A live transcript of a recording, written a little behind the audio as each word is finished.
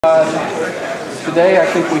Today I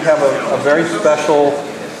think we have a very special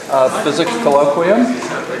physics colloquium,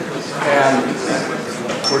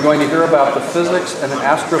 and we're going to hear about the physics and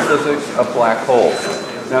astrophysics of black holes.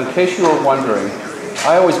 Now, in case you were wondering,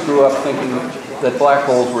 I always grew up thinking that black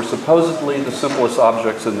holes were supposedly the simplest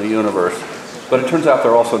objects in the universe, but it turns out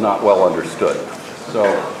they're also not well understood. So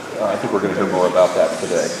I think we're going to hear more about that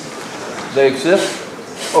today. They exist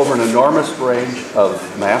over an enormous range of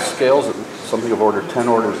mass scales, something of order 10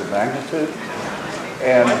 orders of magnitude.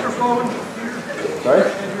 And microphone. Sorry?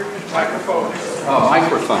 Microphone. Oh,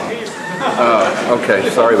 microphone. Okay,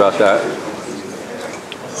 sorry about that.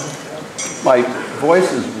 My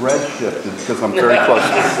voice is redshifted because I'm very close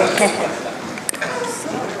to it.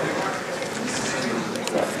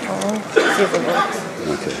 See if it works.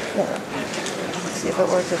 Okay. Yeah. See if it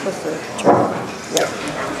works. It's supposed to turn on.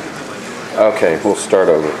 Yeah. Okay, we'll start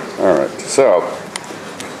over. All right. So,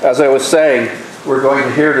 as I was saying, we're going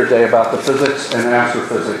to hear today about the physics and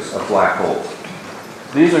astrophysics of black holes.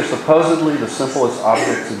 These are supposedly the simplest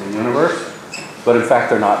objects in the universe, but in fact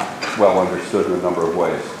they're not well understood in a number of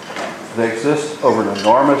ways. They exist over an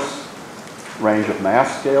enormous range of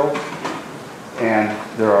mass scales, and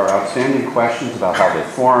there are outstanding questions about how they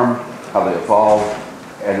form, how they evolve,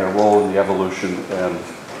 and their role in the evolution and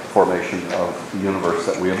formation of the universe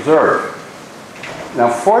that we observe. Now,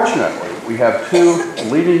 fortunately, we have two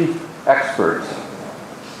leading experts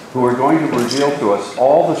who are going to reveal to us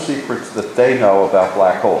all the secrets that they know about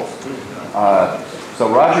black holes. So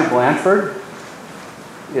Roger Blandford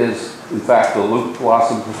is, in fact, the Luke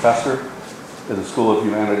Blossom Professor in the School of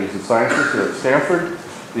Humanities and Sciences here at Stanford.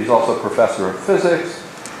 He's also a professor of physics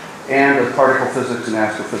and of particle physics and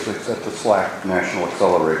astrophysics at the SLAC National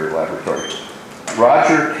Accelerator Laboratory.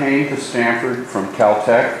 Roger came to Stanford from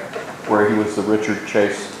Caltech, where he was the Richard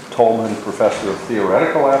Chase Tolman Professor of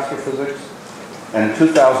Theoretical Astrophysics. And in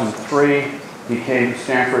 2003, he came to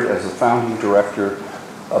Stanford as the founding director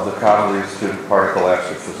of the Kavli Institute of Particle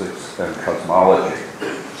Astrophysics and Cosmology.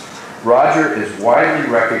 Roger is widely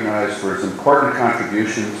recognized for his important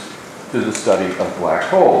contributions to the study of black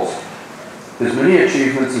holes. His many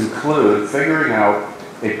achievements include figuring out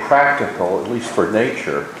a practical, at least for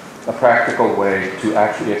nature, a practical way to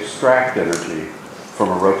actually extract energy from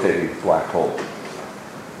a rotating black hole.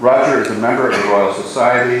 Roger is a member of the Royal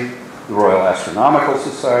Society, the Royal Astronomical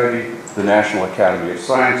Society, the National Academy of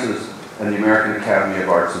Sciences, and the American Academy of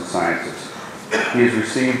Arts and Sciences. He has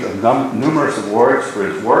received numerous awards for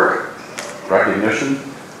his work, recognition,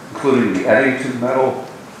 including the Eddington Medal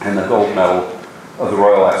and the Gold Medal of the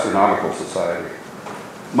Royal Astronomical Society.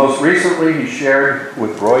 Most recently, he shared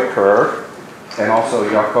with Roy Kerr and also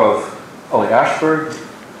Yakov Eliashberg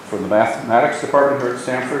from the Mathematics Department here at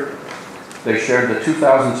Stanford. They shared the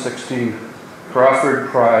 2016 Crawford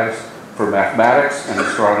Prize for Mathematics and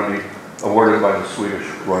Astronomy awarded by the Swedish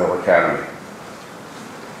Royal Academy.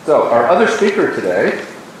 So our other speaker today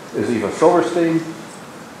is Eva Silverstein,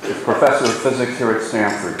 is professor of physics here at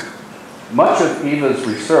Stanford. Much of Eva's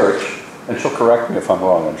research, and she'll correct me if I'm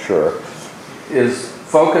wrong, I'm sure, is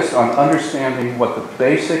focused on understanding what the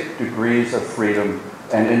basic degrees of freedom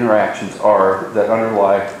and interactions are that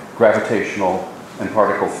underlie gravitational and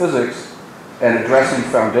particle physics, and addressing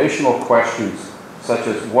foundational questions such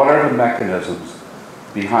as what are the mechanisms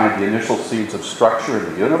behind the initial seeds of structure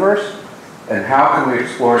in the universe, and how can we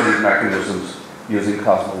explore these mechanisms using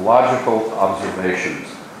cosmological observations.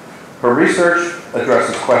 Her research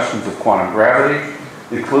addresses questions of quantum gravity,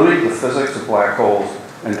 including the physics of black holes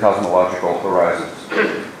and cosmological horizons.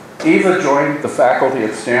 Eva joined the faculty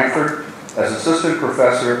at Stanford as assistant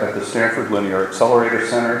professor at the Stanford Linear Accelerator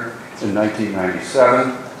Center in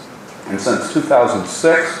 1997, and since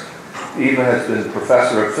 2006, Eva has been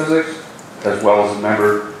professor of physics as well as a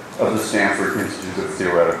member of the Stanford Institute of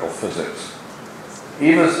Theoretical Physics.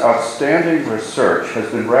 Eva's outstanding research has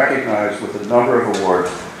been recognized with a number of awards,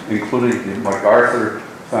 including the MacArthur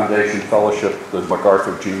Foundation Fellowship, the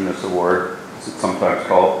MacArthur Genius Award, as it's sometimes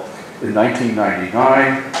called, in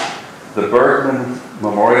 1999, the Bergman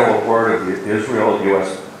Memorial Award of the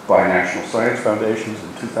Israel-U.S. Binational Science Foundations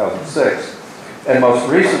in 2006, and most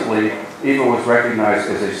recently, Eva was recognized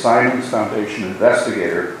as a Simons Foundation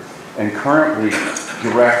investigator and currently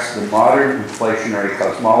directs the Modern Inflationary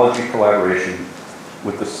Cosmology collaboration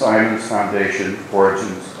with the Simons Foundation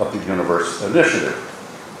Origins of the Universe initiative.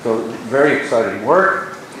 So very exciting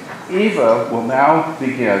work. Eva will now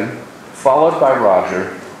begin, followed by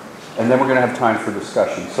Roger, and then we're going to have time for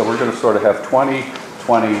discussion. So we're going to sort of have 20,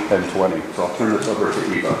 20, and 20. So I'll turn this over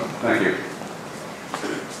to Eva. Thank you.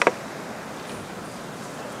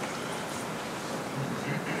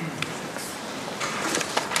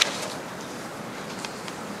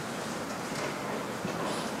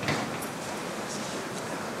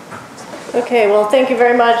 Okay, well, thank you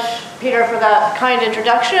very much, Peter, for that kind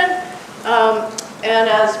introduction. And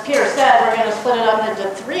as Peter said, we're going to split it up into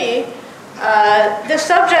three. This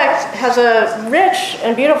subject has a rich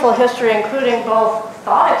and beautiful history, including both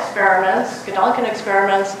thought experiments, Gedanken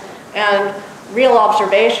experiments, and real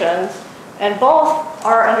observations. And both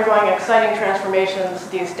are undergoing exciting transformations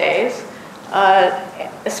these days.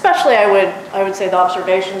 Especially, I would say the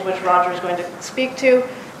observations, which Roger is going to speak to.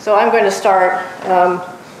 So I'm going to start.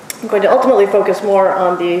 I'm going to ultimately focus more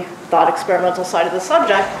on the thought experimental side of the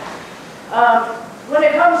subject. When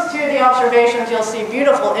it comes to the observations, you'll see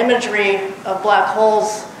beautiful imagery of black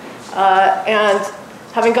holes. And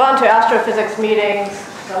having gone to astrophysics meetings,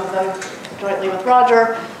 some of them jointly with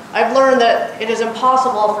Roger, I've learned that it is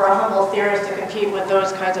impossible for a humble theorist to compete with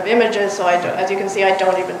those kinds of images, so as you can see, I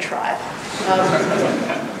don't even try.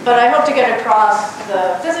 But I hope to get across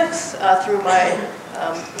the physics through my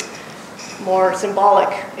more symbolic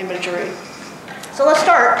imagery. So let's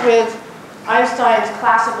start with Einstein's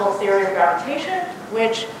classical theory of gravitation,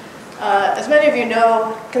 which, as many of you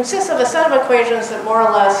know, consists of a set of equations that more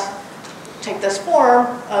or less take this form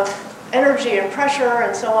of energy and pressure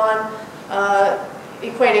and so on,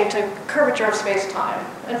 equating to curvature of space-time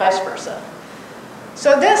and vice versa.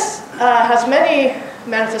 So this has many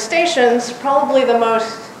manifestations. Probably the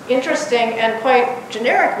most interesting and quite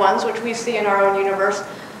generic ones, which we see in our own universe,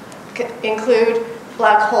 include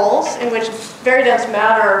black holes, in which very dense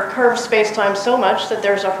matter curves space-time so much that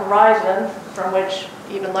there's a horizon from which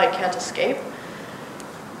even light can't escape.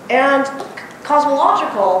 And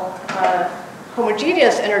cosmological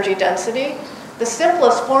homogeneous energy density, the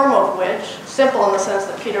simplest form of which, simple in the sense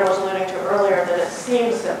that Peter was alluding to earlier, that it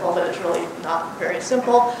seems simple, but it's really not very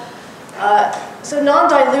simple. So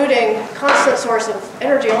non-diluting, constant source of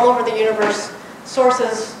energy all over the universe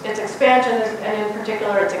sources its expansion, and in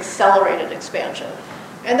particular its accelerated expansion.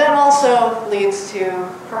 And that also leads to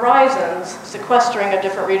horizons, sequestering of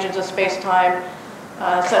different regions of space-time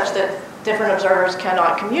such that different observers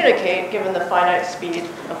cannot communicate given the finite speed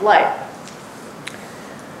of light.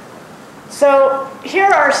 So here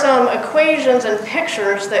are some equations and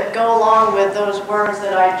pictures that go along with those words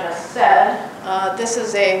that I just said. This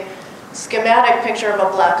is a schematic picture of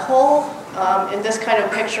a black hole. In this kind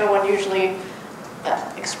of picture, one usually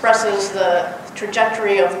expresses the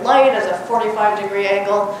trajectory of light as a 45-degree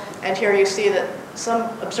angle. And here you see that some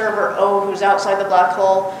observer O who's outside the black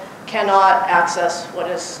hole cannot access what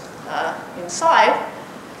is inside.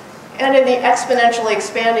 And in the exponentially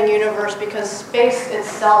expanding universe, because space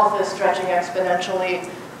itself is stretching exponentially,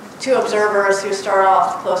 two observers who start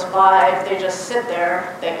off close by, if they just sit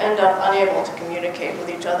there, they end up unable to communicate with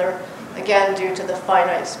each other, again due to the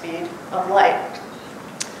finite speed of light.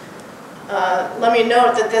 Let me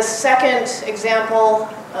note that this second example,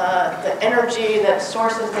 the energy that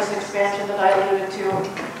sources this expansion that I alluded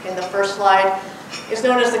to in the first slide, is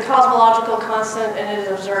known as the cosmological constant, and it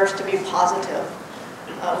is observed to be positive.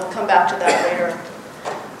 We'll come back to that later.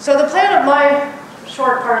 So the plan of my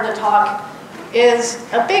short part of the talk is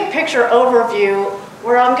a big picture overview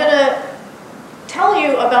where I'm going to tell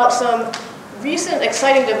you about some recent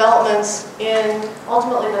exciting developments in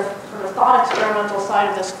ultimately the sort of thought experimental side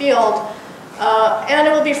of this field. And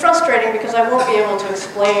it will be frustrating because I won't be able to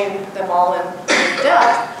explain them all in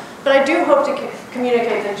depth, but I do hope to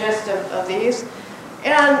communicate the gist of these.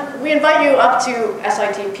 And we invite you up to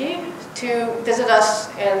SITP to visit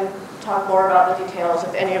us and talk more about the details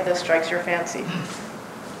if any of this strikes your fancy.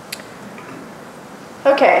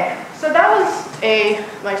 Okay, so that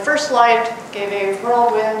was my first slide, gave a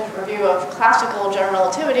whirlwind review of classical general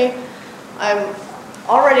relativity. I'm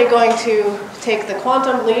already going to take the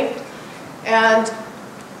quantum leap and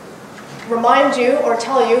remind you or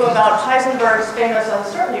tell you about Heisenberg's famous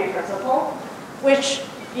uncertainty principle, which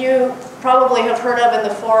you probably have heard of in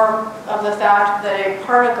the form of the fact that a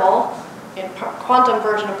particle, in quantum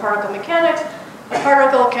version of particle mechanics, a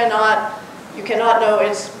particle you cannot know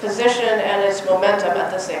its position and its momentum at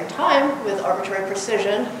the same time with arbitrary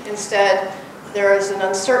precision. Instead, there is an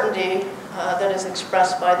uncertainty that is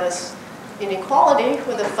expressed by this inequality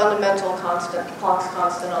with a fundamental constant, Planck's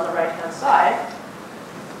constant on the right-hand side.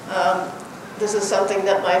 This is something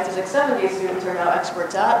that my Physics 70 students are now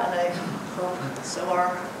experts at, and I hope so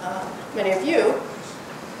are many of you.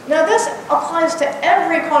 Now this applies to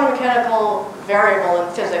every quantum mechanical variable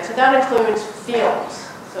in physics, and that includes fields.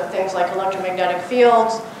 So things like electromagnetic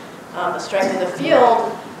fields, the strength of the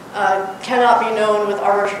field cannot be known with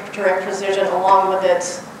arbitrary precision along with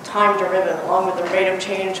its time derivative, along with the rate of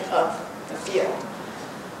change of the field.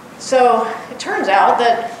 So it turns out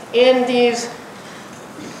that in these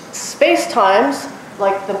space-times,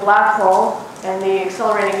 like the black hole and the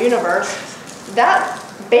accelerating universe, that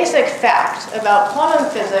basic fact about quantum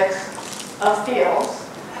physics of fields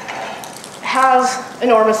has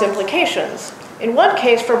enormous implications. In one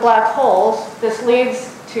case, for black holes, this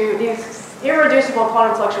leads to these irreducible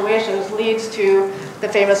quantum fluctuations leads to the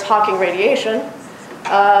famous Hawking radiation,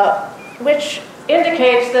 which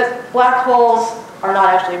indicates that black holes are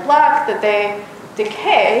not actually black, that they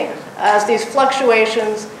decay as these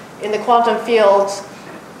fluctuations in the quantum fields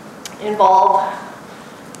involve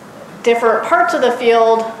different parts of the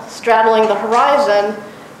field straddling the horizon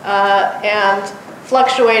and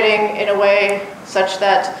fluctuating in a way such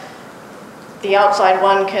that the outside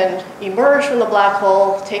one can emerge from the black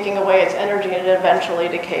hole, taking away its energy, and it eventually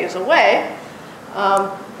decays away.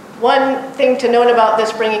 One thing to note about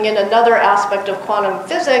this, bringing in another aspect of quantum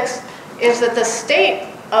physics, is that the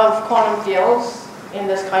state of quantum fields in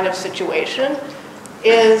this kind of situation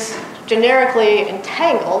is generically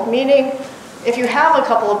entangled, meaning if you have a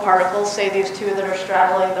couple of particles, say these two that are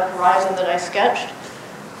straddling the horizon that I sketched,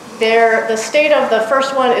 the state of the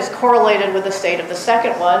first one is correlated with the state of the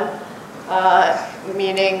second one,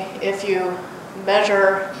 meaning if you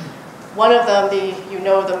measure one of them, you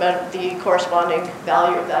know the corresponding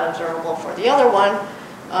value of that observable for the other one,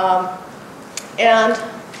 and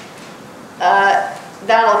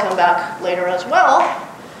that'll come back later as well.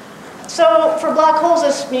 So for black holes,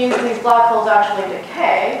 this means these black holes actually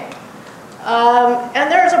decay.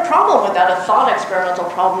 And there's a problem with that, a thought experimental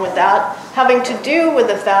problem with that, having to do with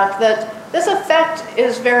the fact that this effect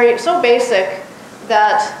is so basic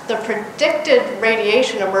that the predicted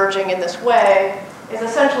radiation emerging in this way is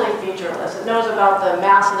essentially featureless. It knows about the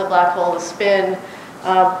mass of the black hole, the spin,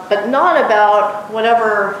 but not about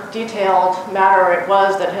whatever detailed matter it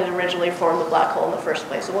was that had originally formed the black hole in the first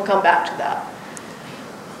place. And we'll come back to that.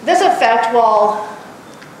 This effect, while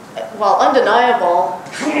undeniable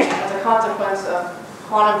as a consequence of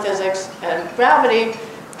quantum physics and gravity,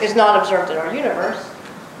 is not observed in our universe.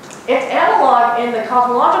 Its analog in the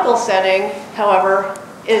cosmological setting, however,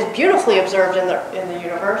 is beautifully observed in the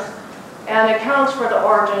universe and accounts for the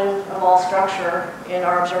origin of all structure in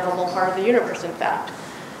our observable part of the universe, in fact.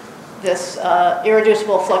 This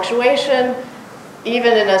irreducible fluctuation,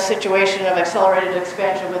 even in a situation of accelerated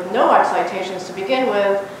expansion with no excitations to begin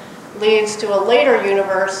with, leads to a later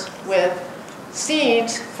universe with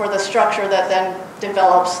seeds for the structure that then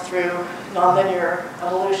develops through nonlinear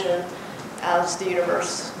evolution as the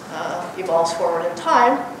universe evolves forward in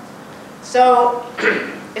time. So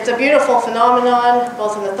it's a beautiful phenomenon,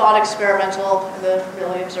 both in the thought experimental and the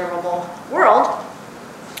really observable world.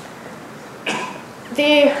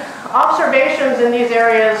 The observations in these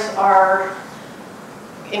areas are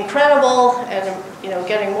incredible and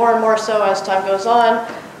getting more and more so as time goes on.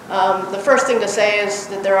 The first thing to say is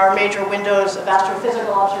that there are major windows of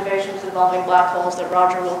astrophysical observations involving black holes that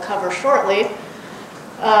Roger will cover shortly.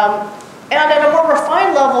 And at a more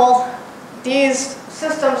refined level, these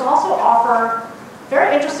systems also offer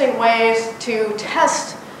very interesting ways to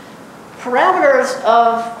test parameters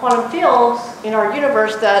of quantum fields in our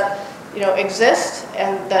universe that exist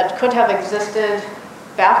and that could have existed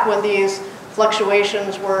back when these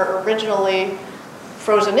fluctuations were originally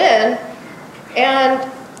frozen in. And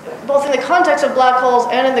both in the context of black holes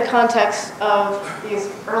and in the context of these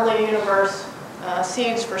early universe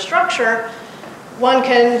seeds for structure, one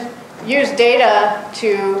can use data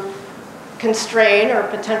to constrain or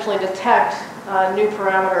potentially detect new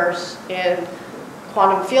parameters in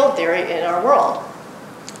quantum field theory in our world.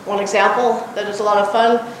 One example that is a lot of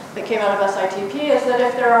fun that came out of SITP is that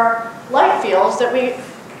if there are light fields that we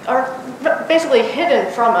are basically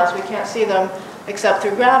hidden from us, we can't see them except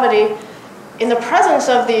through gravity, in the presence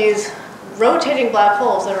of these rotating black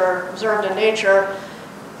holes that are observed in nature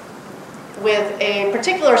with a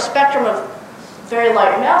particular spectrum of very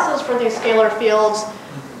light masses for these scalar fields,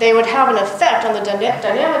 they would have an effect on the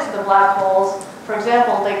dynamics of the black holes. For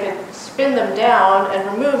example, they could spin them down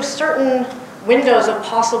and remove certain windows of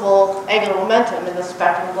possible angular momentum in the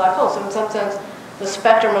spectrum of black holes. So in some sense, the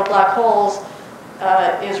spectrum of black holes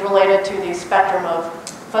is related to the spectrum of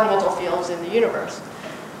fundamental fields in the universe.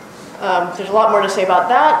 There's a lot more to say about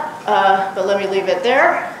that, but let me leave it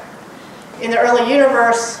there. In the early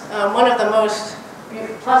universe, one of the most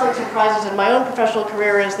pleasant surprises in my own professional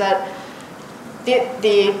career is that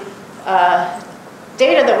the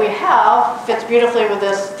data that we have fits beautifully with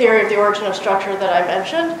this theory of the origin of structure that I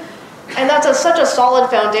mentioned. And that's such a solid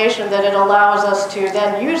foundation that it allows us to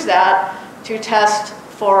then use that to test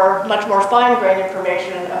for much more fine-grained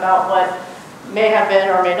information about what may have been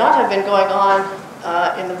or may not have been going on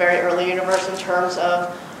in the very early universe in terms of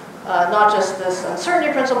not just this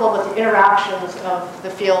uncertainty principle, but the interactions of the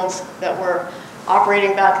fields that were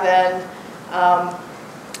operating back then,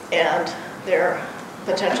 and their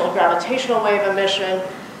potential gravitational wave emission,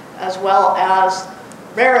 as well as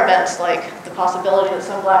rare events like the possibility that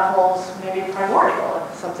some black holes may be primordial,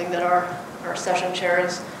 something that our session chair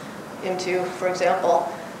is into, for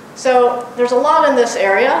example. So there's a lot in this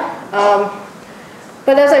area,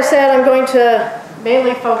 but as I said, I'm going to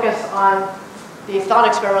mainly focus on the thought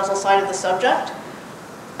experimental side of the subject.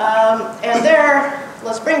 And there,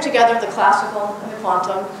 let's bring together the classical and the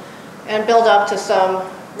quantum and build up to some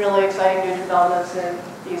really exciting new developments in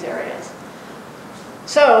these areas.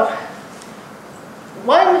 So,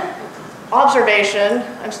 one observation,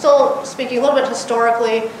 I'm still speaking a little bit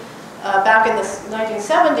historically, back in the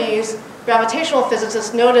 1970s, gravitational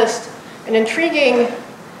physicists noticed an intriguing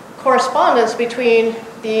correspondence between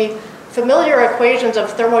the familiar equations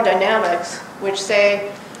of thermodynamics, which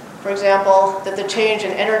say, for example, that the change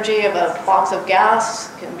in energy of a box of gas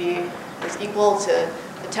is equal to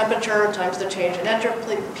the temperature times the change in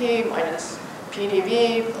entropy minus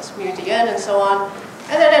PdV plus mu dN and so on,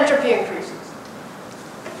 and then entropy increases.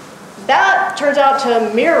 That turns out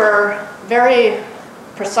to mirror very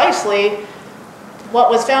precisely what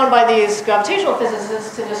was found by these gravitational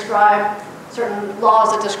physicists to describe certain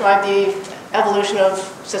laws that describe the evolution of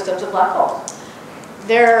systems of black holes.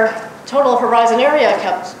 Their total horizon area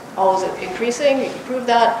kept always increasing, you can prove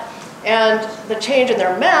that, and the change in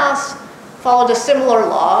their mass followed a similar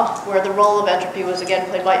law where the role of entropy was again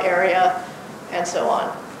played by area and so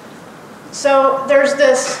on. So there's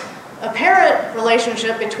this apparent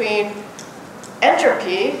relationship between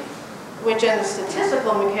entropy, which in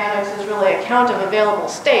statistical mechanics is really a count of available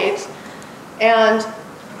states, and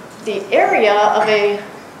the area of a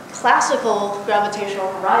classical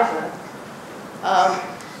gravitational horizon.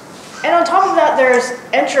 And on top of that, there's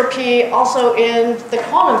entropy also in the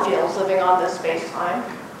quantum fields living on this space-time,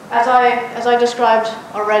 as I described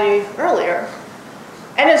already earlier.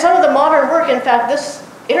 And in some of the modern work, in fact, this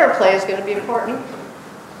interplay is going to be important.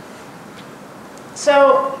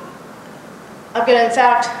 So I'm going to, in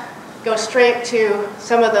fact, go straight to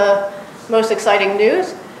some of the most exciting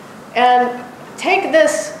news and take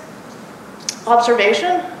this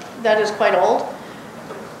observation that is quite old,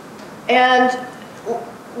 and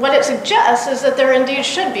what it suggests is that there indeed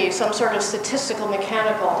should be some sort of statistical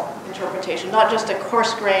mechanical interpretation, not just a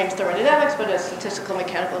coarse-grained thermodynamics, but a statistical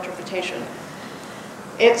mechanical interpretation.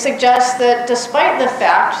 It suggests that despite the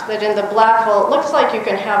fact that in the black hole it looks like you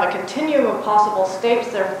can have a continuum of possible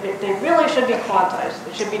states, they really should be quantized.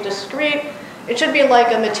 It should be discrete. It should be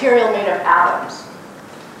like a material made of atoms.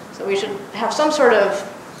 So we should have some sort of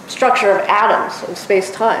structure of atoms in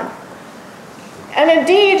space-time. And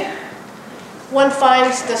indeed, one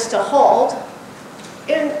finds this to hold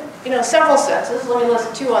in several senses. Let me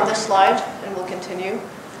list two on this slide, and we'll continue.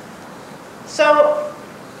 So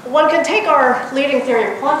one can take our leading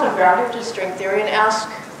theory of quantum gravity, which is string theory, and ask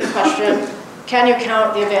the question, can you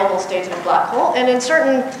count the available states of a black hole? And in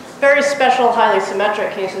certain very special, highly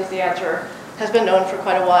symmetric cases, the answer has been known for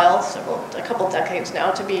quite a while, a couple decades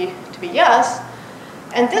now, to be yes.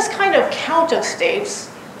 And this kind of count of states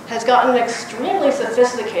has gotten extremely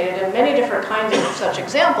sophisticated in many different kinds of such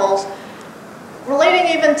examples,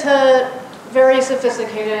 relating even to very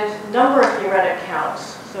sophisticated number theoretic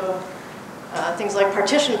counts. So things like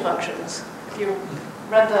partition functions. If you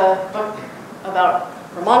read the book about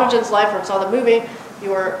Ramanujan's life or saw the movie, you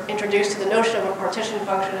were introduced to the notion of a partition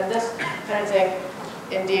function, and this kind of thing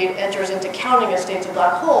indeed enters into counting of states of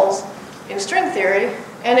black holes in string theory,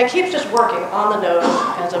 and it keeps just working on the nose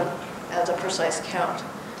as a precise count.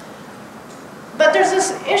 But there's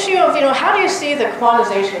this issue of, how do you see the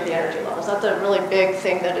quantization of the energy levels? That's a really big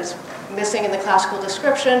thing that is missing in the classical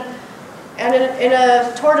description. And in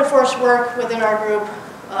a tour de force work within our group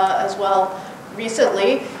as well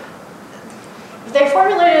recently, they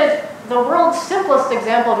formulated the world's simplest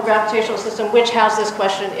example of a gravitational system which has this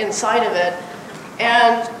question inside of it.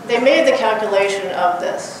 And they made the calculation of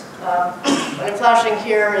this. What I'm flashing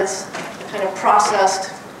here is a kind of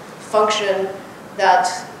processed function that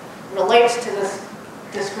relates to this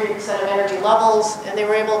discrete set of energy levels, and they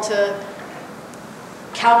were able to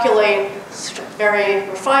calculate very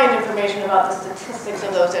refined information about the statistics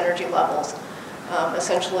of those energy levels,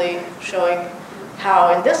 essentially showing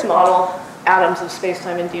how, in this model, atoms of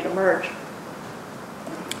space-time indeed emerge.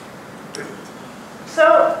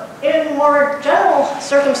 So, in more general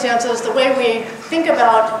circumstances, the way we think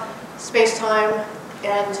about space-time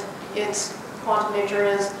and its quantum nature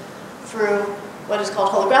is through what is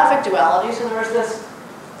called holographic duality. So there's this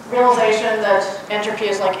realization that entropy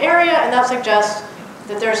is like area, and that suggests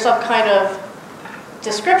that there's some kind of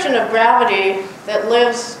description of gravity that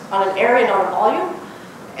lives on an area, not a volume.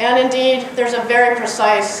 And indeed, there's a very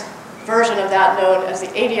precise version of that known as the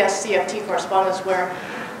ADS-CFT correspondence, where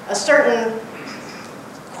a certain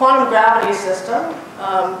quantum gravity system,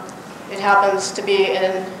 it happens to be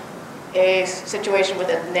in a situation with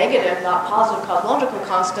a negative, not positive cosmological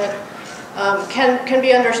constant, can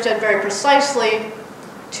be understood very precisely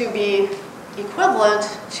to be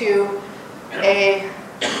equivalent to a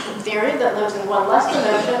theory that lives in one less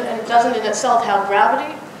dimension and doesn't in itself have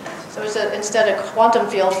gravity. So it's instead a quantum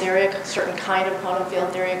field theory, a certain kind of quantum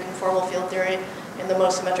field theory, a conformal field theory, in the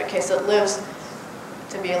most symmetric case, that lives,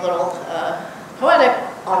 to be a little poetic,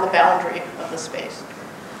 on the boundary of the space.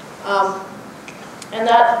 And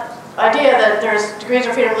that idea that there's degrees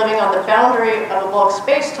of freedom living on the boundary of a bulk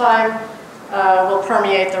space-time will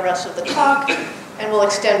permeate the rest of the talk and will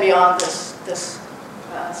extend beyond this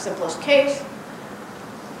simplest case.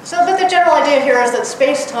 So, but the general idea here is that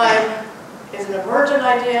space-time is an emergent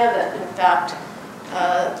idea, that in fact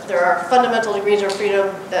there are fundamental degrees of freedom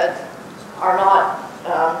that are not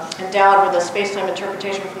endowed with a space-time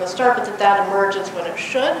interpretation from the start, but that emerges when it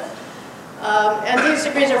should. And these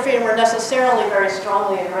degrees of freedom are necessarily very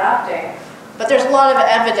strongly interacting, but there's a lot of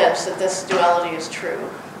evidence that this duality is true.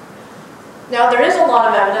 Now, there is a lot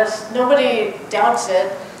of evidence, nobody doubts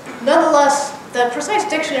it. Nonetheless, the precise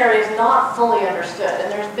dictionary is not fully understood,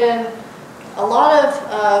 and there's been a lot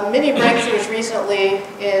of mini breakthroughs recently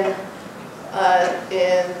in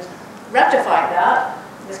rectifying that.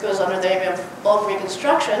 This goes under the name of bulk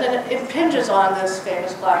reconstruction, and it impinges on this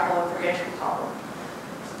famous black hole information problem.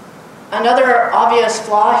 Another obvious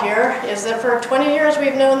flaw here is that for 20 years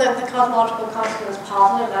we've known that the cosmological constant is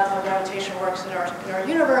positive. That's how gravitation works in our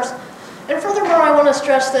universe. And furthermore, I want to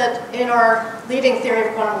stress that in our leading theory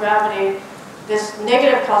of quantum gravity, this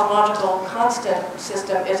negative cosmological constant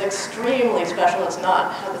system is extremely special. It's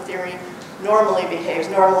not how the theory normally behaves.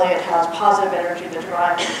 Normally it has positive energy to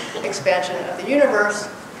drive expansion of the universe,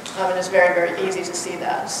 and it's very, very easy to see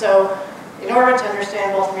that. So in order to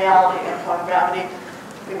understand both reality and quantum gravity,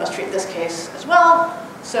 we must treat this case as well.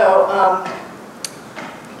 So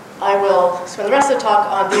I will spend the rest of the talk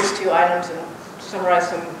on these two items and summarize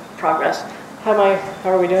some progress. How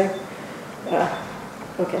are we doing?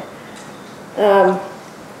 Okay.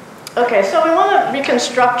 Okay, so we want to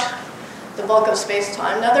reconstruct the bulk of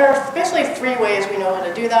space-time. Now there are basically three ways we know how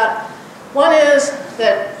to do that. One is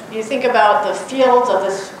that you think about the fields of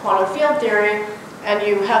this quantum field theory, and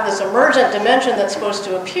you have this emergent dimension that's supposed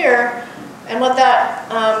to appear, and what that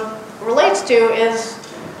relates to is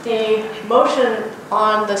the motion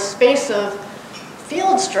on the space of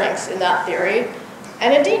field strengths in that theory.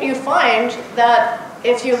 And indeed, you find that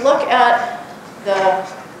if you look at the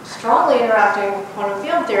strongly interacting quantum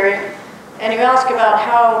field theory, and you ask about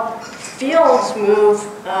how fields move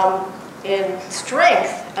in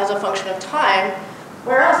strength as a function of time,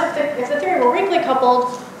 whereas if the theory were weakly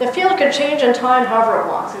coupled, the field could change in time however it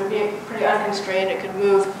wants. It would be pretty unconstrained. It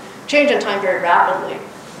could change in time very rapidly.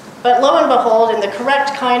 But lo and behold, in the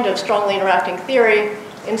correct kind of strongly interacting theory,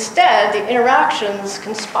 instead, the interactions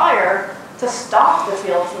conspire to stop the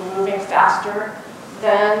field from moving faster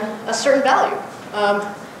than a certain value.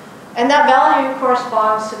 And that value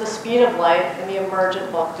corresponds to the speed of light in the emergent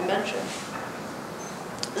bulk dimension.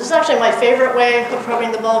 This is actually my favorite way of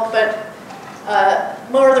probing the bulk, but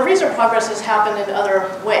more of the recent progress has happened in other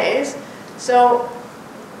ways. So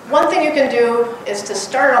one thing you can do is to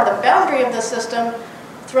start on the boundary of the system,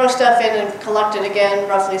 throw stuff in and collect it again,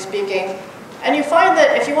 roughly speaking. And you find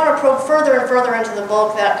that if you want to probe further and further into the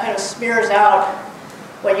bulk, that kind of smears out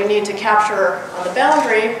what you need to capture on the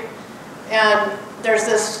boundary. And there's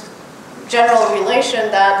this general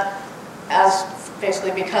relation that, as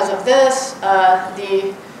basically because of this,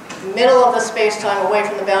 the middle of the space-time away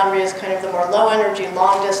from the boundary is kind of the more low energy,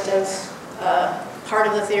 long distance part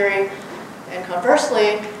of the theory, and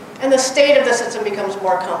conversely, and the state of the system becomes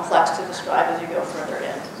more complex to describe as you go further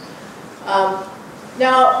in.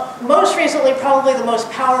 Now, most recently, probably the most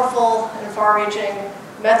powerful and far-reaching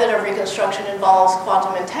method of reconstruction involves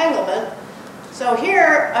quantum entanglement. So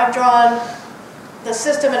here, I've drawn the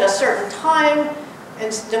system at a certain time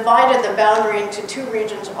and divided the boundary into two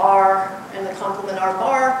regions R and the complement R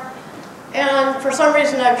bar. And for some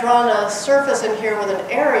reason, I've drawn a surface in here with an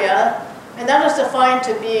area, and that is defined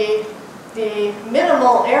to be the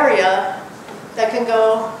minimal area that can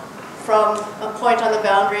go from a point on the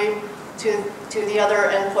boundary to the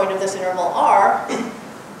other endpoint of this interval R.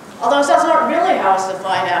 Although that's not really how it's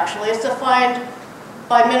defined, actually. It's defined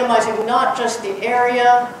by minimizing not just the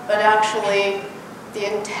area, but actually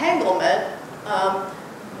the entanglement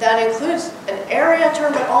that includes an area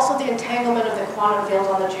term, but also the entanglement of the quantum fields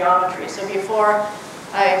on the geometry. So before,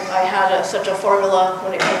 I had such a formula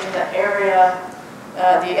when it came to the area,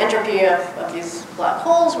 the entropy of these black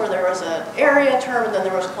holes, where there was an area term, and then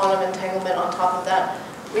there was quantum entanglement on top of that.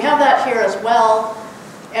 We have that here as well,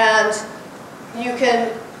 and you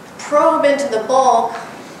can probe into the bulk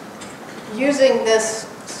using this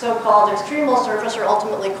so-called extremal surface, or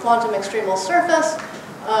ultimately quantum extremal surface,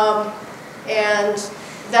 and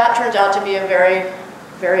that turns out to be a very,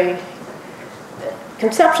 very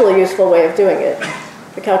conceptually useful way of doing it.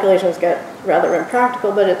 The calculations get rather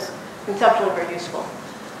impractical, but it's conceptually very useful.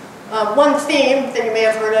 One theme that you may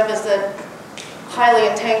have heard of is that highly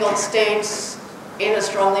entangled states in a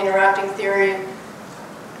strongly interacting theory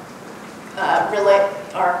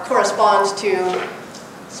corresponds to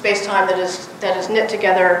space-time that is knit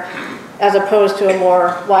together, as opposed to a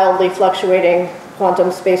more wildly fluctuating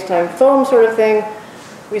quantum space-time foam sort of thing.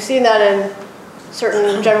 We've seen that in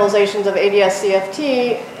certain generalizations of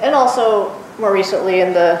ADS-CFT, and also more recently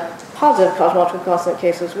in the positive cosmological constant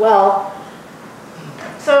case as well.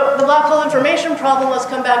 So the black hole information problem, let's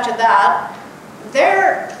come back to that.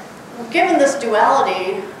 Given this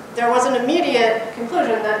duality, there was an immediate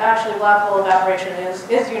conclusion that actually black hole evaporation is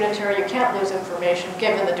unitary. You can't lose information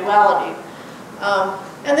given the duality.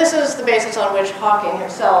 And this is the basis on which Hawking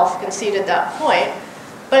himself conceded that point.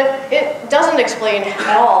 But it doesn't explain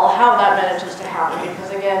at all how that manages to happen,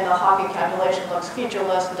 because again, the Hawking calculation looks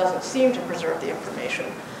featureless and doesn't seem to preserve the information.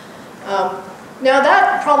 Now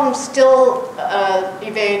that problem still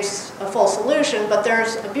evades a full solution, but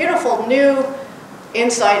there's a beautiful new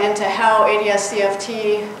insight into how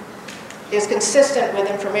ADS-CFT is consistent with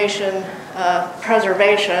information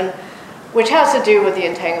preservation, which has to do with the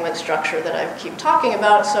entanglement structure that I keep talking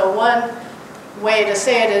about. So one way to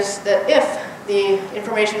say it is that if the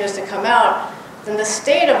information is to come out, then the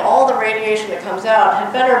state of all the radiation that comes out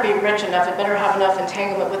had better be rich enough, it better have enough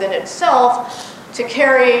entanglement within itself to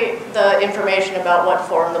carry the information about what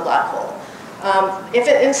formed the black hole. If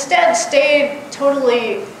it instead stayed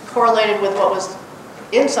totally correlated with what was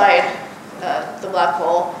inside the black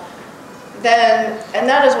hole, then, and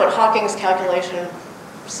that is what Hawking's calculation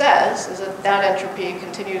says, is that that entropy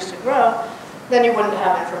continues to grow, then you wouldn't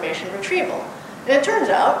have information retrieval. And it turns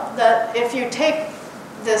out that if you take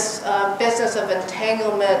this business of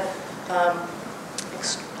entanglement,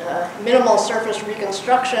 minimal surface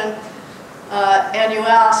reconstruction, and you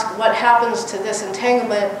ask what happens to this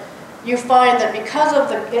entanglement, you find that because of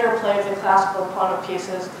the interplay of the classical quantum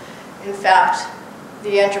pieces, in fact,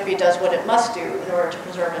 the entropy does what it must do in order to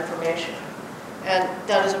preserve information. And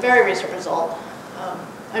that is a very recent result.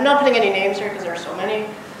 I'm not putting any names here because there are so many,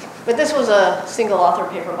 but this was a single author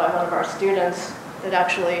paper by one of our students that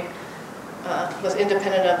actually was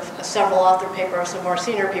independent of several author paper of some more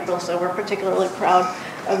senior people, so we're particularly proud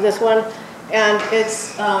of this one. And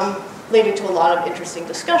it's leading to a lot of interesting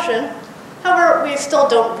discussion. However, we still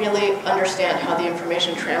don't really understand how the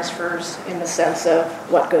information transfers in the sense of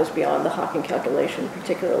what goes beyond the Hawking calculation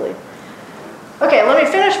particularly. Okay, let me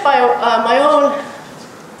finish by my own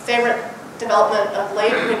favorite development of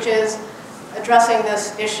late, which is addressing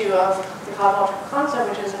this issue of the cosmological constant,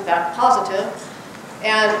 which is in fact positive.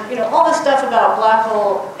 And all this stuff about black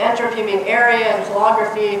hole entropy being area and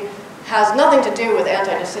holography has nothing to do with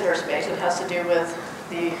anti-de Sitter space. It has to do with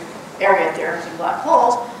the area theorems of black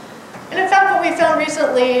holes. And in fact, what we found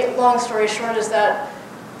recently, long story short, is that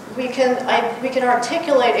we can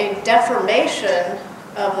articulate a deformation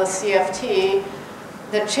of the CFT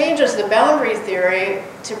that changes the boundary theory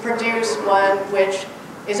to produce one which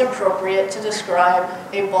is appropriate to describe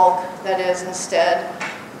a bulk that is instead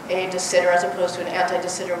a de Sitter as opposed to an anti-de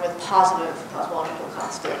Sitter with positive cosmological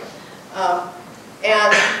constant.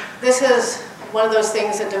 And this is one of those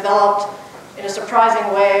things that developed in a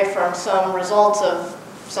surprising way from some results of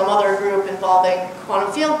some other group involving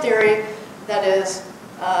quantum field theory that is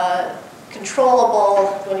controllable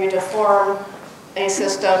when you deform a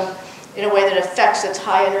system in a way that affects its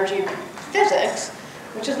high energy physics,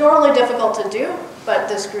 which is normally difficult to do, but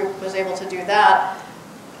this group was able to do that.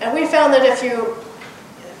 And we found that if you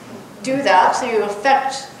do that, so you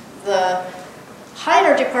affect the high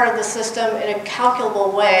energy part of the system in a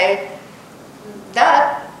calculable way,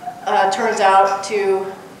 that turns out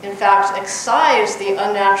to, in fact, excise the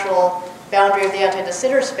unnatural boundary of the anti-de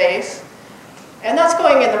Sitter space. And that's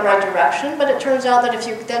going in the right direction, but it turns out that if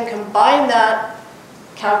you then combine that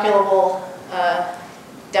calculable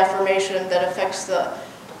deformation that affects the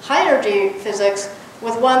high energy physics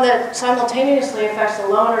with one that simultaneously affects the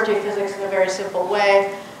low energy physics in a very simple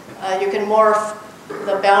way, you can morph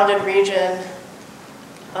the bounded region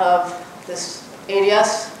of this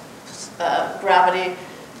ADS gravity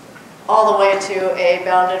all the way to a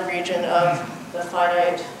bounded region of the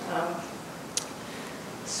finite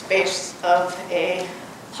space of a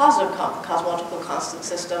positive cosmological constant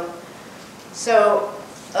system. So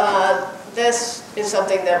this is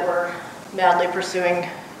something that we're madly pursuing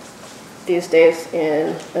these days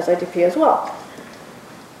in SITP as well.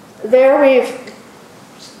 There we've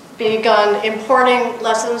begun importing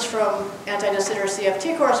lessons from anti-de Sitter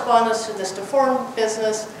CFT correspondence to this deformed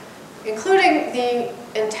business, including the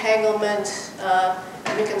entanglement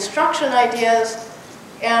and reconstruction ideas.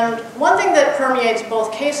 And one thing that permeates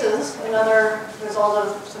both cases, another result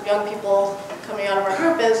of some young people coming out of our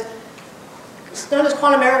group, is it's known as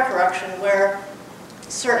quantum error correction, where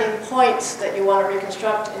certain points that you want to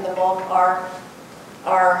reconstruct in the bulk are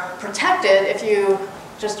protected if you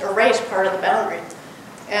just erase part of the boundary.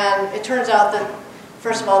 And it turns out that,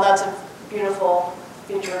 first of all, that's a beautiful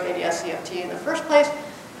feature of ADS-CFT in the first place,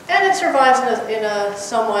 and it survives in a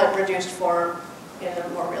somewhat reduced form in a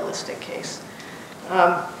more realistic case.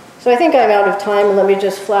 So I think I'm out of time, and let me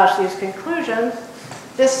just flash these conclusions.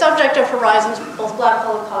 This subject of horizons, both black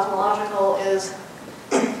hole and cosmological, is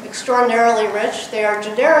extraordinarily rich. They are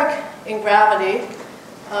generic in gravity.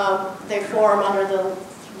 They form under the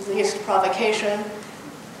least provocation.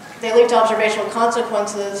 They lead to observational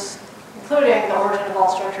consequences, including the origin of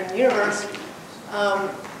all structure in the universe.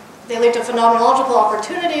 They lead to phenomenological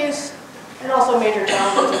opportunities and also major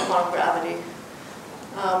challenges in quantum gravity.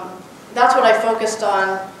 That's what I focused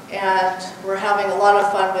on, and we're having a lot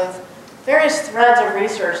of fun with various threads of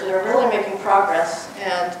research that are really making progress,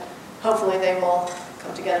 and hopefully they will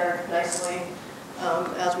come together nicely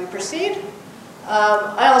as we proceed.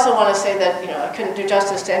 I also want to say that I couldn't do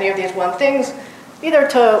justice to any of these one things, either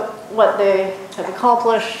to what they have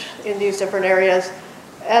accomplished in these different areas,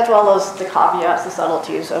 as well as the caveats, the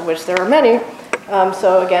subtleties, of which there are many.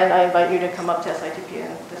 So again, I invite you to come up to SITP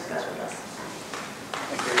and discuss with us.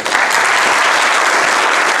 Thank you.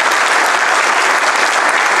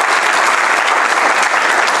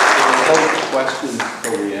 We'll hold questions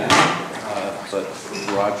till the end, but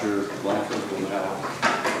Roger Blandford will now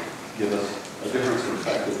give us a different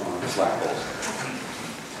perspective on black holes.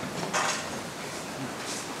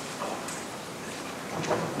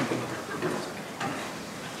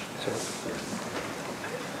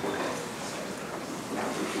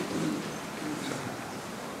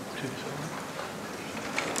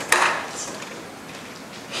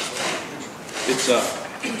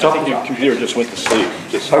 I think your computer just went to sleep.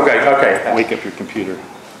 Just Okay. wake up your computer.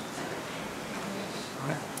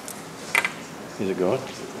 Is it going?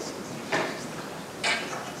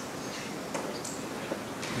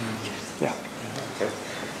 Yeah.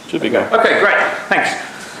 Should be going. Okay, great. Thanks.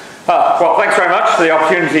 Well, thanks very much for the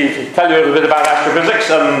opportunity to tell you a little bit about astrophysics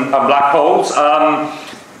and black holes. I'm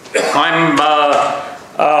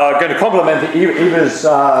going to complement Eva's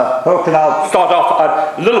hope, and I'll start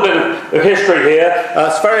off a little bit of history here.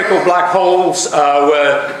 Spherical black holes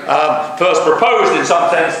were first proposed in some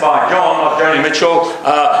sense by John, not Joni Mitchell,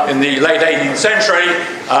 in the late 18th century.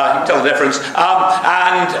 You can tell the difference.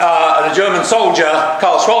 And the German soldier,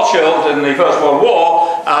 Karl Schwarzschild, in the First World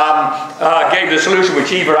War, gave the solution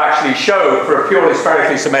which Eva actually showed for a purely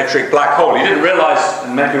spherically symmetric black hole. He didn't realize,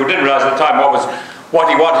 and many people didn't realize at the time, what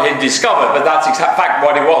he wanted to discover, but that's in fact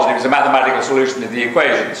what it was. It was a mathematical solution to the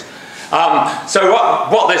equations. So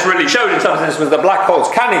what this really showed in some sense was that black holes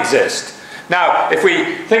can exist. Now, if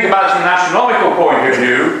we think about it from an astronomical point of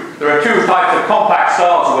view, there are two types of compact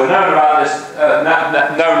stars that were known about this,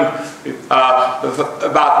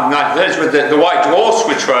 about the 1930s, with the white dwarfs,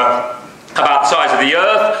 which were about the size of the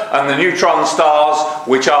Earth, and the neutron stars,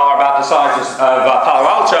 which are about the size of Palo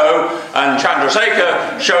Alto, and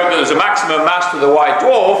Chandrasekhar showed that there's a maximum mass to the white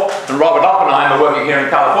dwarf, and Robert Oppenheimer, working here in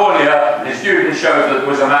California, and his students showed that there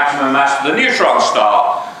was a maximum mass to the neutron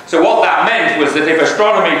star. So what that meant was that if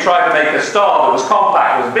astronomy tried to make a star that was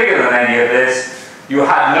compact, was bigger than any of this, you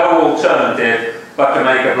had no alternative but to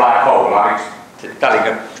make a black hole. I'm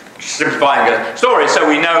simplifying a story, so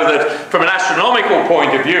we know that from an astronomical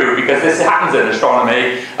point of view, because this happens in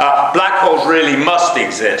astronomy, black holes really must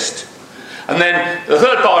exist. And then the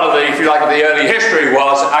third part of the, if you like, the early history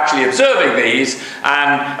was actually observing these,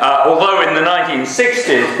 and although in the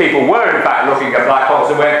 1960s people were in fact looking at black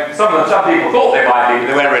holes, some people thought they might be,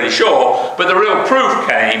 but they weren't really sure, but the real proof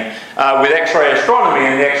came with X-ray astronomy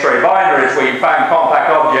and the X-ray binaries, where you found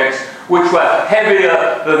compact objects which were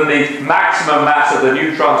heavier than the maximum mass of the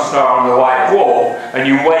neutron star on the white dwarf, and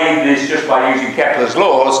you weighed this just by using Kepler's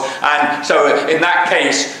laws. And so in that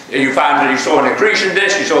case, you found that you saw an accretion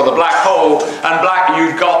disk, you saw the black hole, and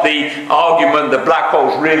you've got the argument that black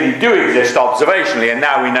holes really do exist observationally, and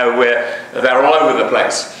now we know they're all over the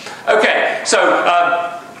place. Okay, so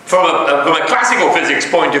from a classical physics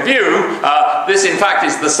point of view, this in fact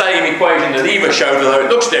is the same equation that Eva showed, although it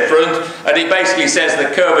looks different, and it basically says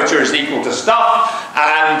that curvature is equal to stuff,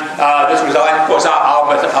 and this was, of course,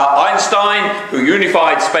 Albert Einstein, who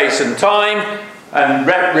unified space and time, and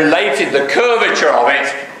related the curvature of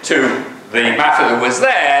it to the matter that was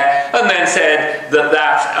there, and then said that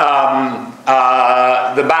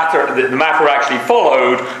the matter actually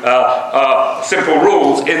followed simple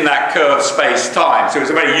rules in that curved space-time. So it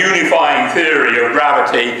was a very unifying theory of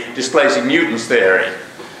gravity displacing Newton's theory.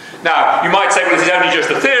 Now, you might say, well, this is only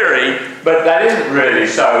just a theory, but that isn't really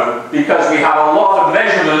so, because we have a lot of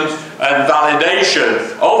measurement and validation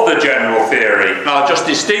of the general theory. And I'll just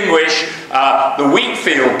distinguish the weak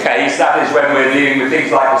field case, that is when we're dealing with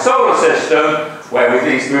things like the solar system, where with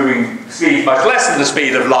things moving speed much less than the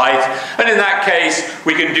speed of light, and in that case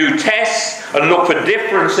we can do tests and look for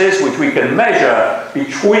differences which we can measure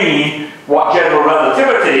between what general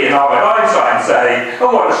relativity and Albert Einstein say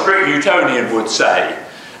and what a strict Newtonian would say.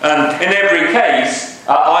 And in every case,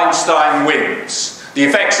 Einstein wins. The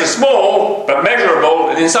effects are small, but measurable,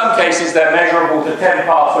 and in some cases they're measurable to 10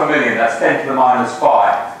 parts per million, that's 10 to the minus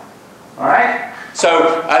 5. Alright?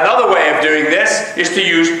 So another way of doing this is to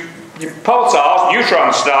use pulsars,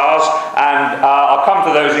 neutron stars, and I'll come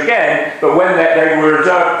to those again, but when they were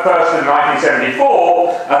observed first in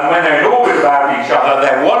 1974, and when they're in orbit about each other,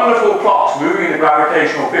 they're wonderful clocks moving in the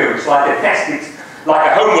gravitational field. It's like a test, it's like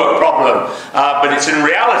a homework problem, but it's in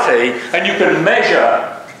reality, and you can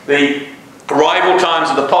measure the arrival times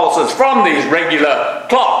of the pulsars from these regular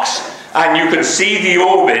clocks, and you can see the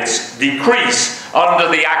orbits decrease under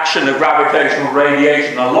the action of gravitational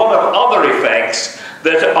radiation. A lot of other effects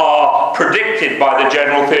that are predicted by the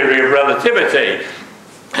general theory of relativity.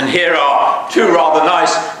 And here are two rather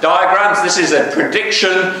nice diagrams. This is a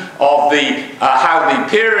prediction of how the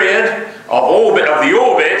period of the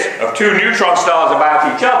orbit of two neutron stars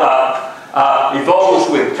about each other evolves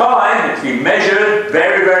with time. It's been measured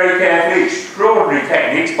very, very carefully, extraordinary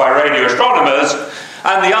techniques by radio astronomers,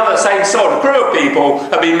 and the other same sort of crew of people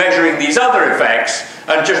have been measuring these other effects.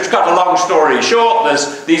 And just to cut a long story short,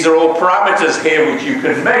 these are all parameters here which you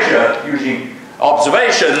can measure using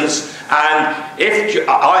observations, and if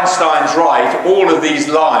Einstein's right, all of these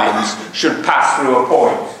lines should pass through a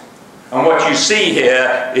point. And what you see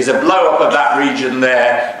here is a blow-up of that region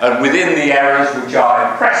there, and within the errors, which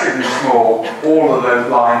are impressively small, all of those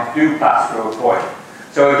lines do pass through a point.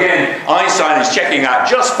 So again, Einstein is checking out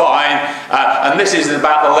just fine, and this is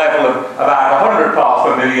about the level of about 100 parts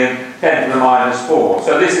per million, 10 to the minus 4.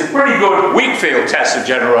 So this is a pretty good weak field test of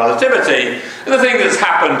general relativity. And the thing that's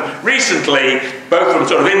happened recently, both from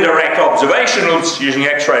sort of indirect observations using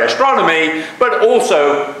X-ray astronomy, but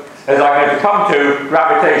also, as I'm going to come to,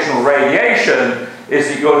 gravitational radiation, is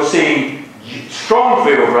that you're seeing strong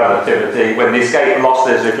field relativity when the escape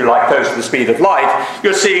velocities, if you like, close to the speed of light.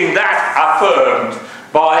 You're seeing that affirmed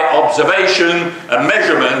by observation and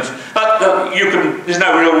measurement. There's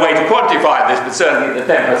no real way to quantify this, but certainly at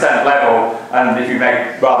the 10% level, and if you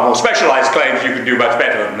make rather more specialized claims, you can do much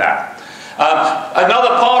better than that.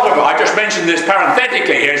 Another part of it, I just mentioned this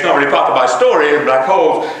parenthetically here, it's not really part of my story in black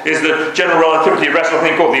holes, is that general relativity rests on a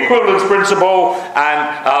thing called the equivalence principle, and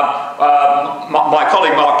my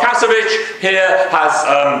colleague Mark Kasovich here has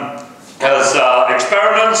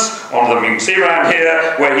experiments, one of them you can see around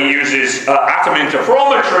here, where he uses atom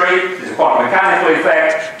interferometry, this is a quantum mechanical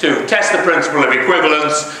effect, to test the principle of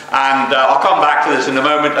equivalence, and I'll come back to this in a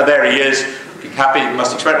moment. There he is. Happy,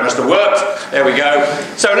 must have worked. There we go.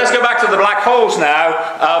 So let's go back to the black holes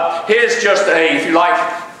now. Here's just if you like,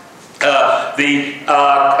 a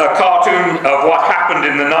cartoon of what happened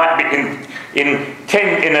in the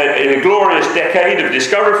in a glorious decade of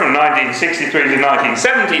discovery from 1963 to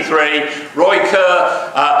 1973. Roy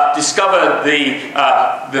Kerr discovered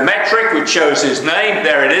the metric which shows his name.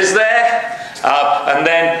 There it is there. And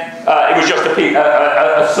then it was just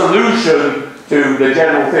a solution to the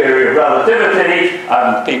general theory of relativity,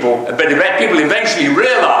 and people eventually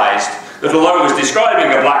realized that although it was describing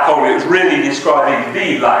a black hole, it was really describing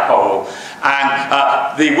the black hole.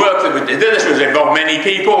 And the work that we did, this was involved many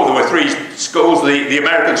people. There were 3 schools. The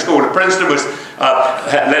American school at Princeton was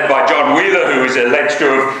led by John Wheeler, who is alleged to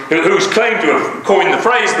have, who's claimed to have coined the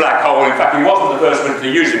phrase black hole. In fact, he wasn't the first one to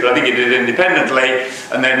use it, but I think he did it independently.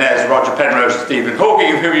 And then there's Roger Penrose and Stephen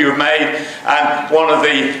Hawking, who you've made. And one of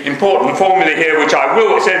the important formulae here, which I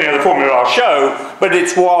will, it's only the formula I'll show, but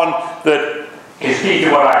it's one that is key to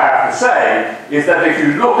what I have to say, is that if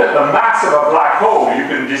you look at the mass of a black hole, you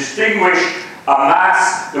can distinguish a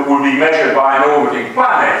mass that would be measured by an orbiting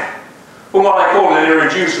planet from what I call an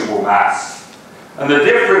irreducible mass. And the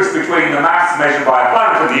difference between the mass measured by a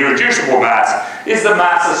planet and the irreducible mass is the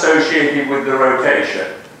mass associated with the rotation.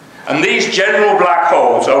 And these general black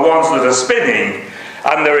holes are ones that are spinning,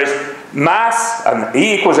 and there is mass, and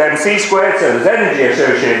E equals mc squared, so there's energy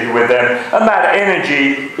associated with them, and that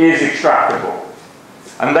energy is extractable.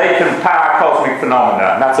 And they can power cosmic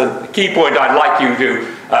phenomena. And that's a key point I'd like you to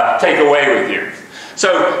take away with you.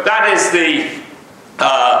 So that is the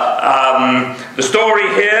story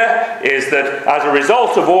here, is that as a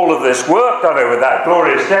result of all of this work done over that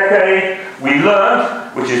glorious decade, we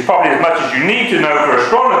learned, which is probably as much as you need to know for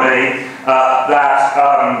astronomy, that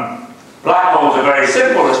black holes are very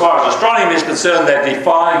simple. As far as astronomy is concerned, they're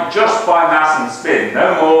defined just by mass and spin.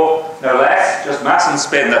 No more, no less, just mass and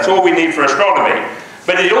spin. That's all we need for astronomy.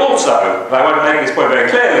 But it also, and I want to make this point very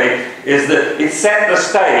clearly, is that it set the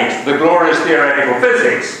stage for the glorious theoretical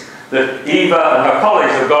physics that Eva and her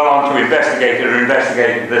colleagues have gone on to investigate and are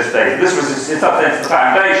investigating at this stage. This was, in some sense, the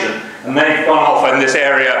foundation, and they've gone off in this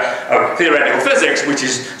area of theoretical physics, which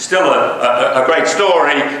is still a great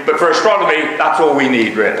story, but for astronomy, that's all we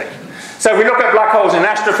need, really. So if we look at black holes in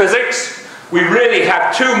astrophysics, we really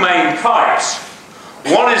have 2 main types.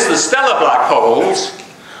 One is the stellar black holes,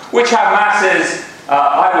 which have masses,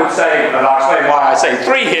 I would say, and I'll explain why I say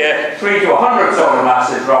 3 here, 3 to 100 solar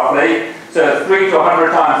masses roughly, so 3 to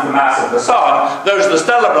 100 times the mass of the Sun. Those are the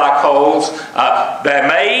stellar black holes. They're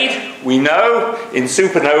made, we know, in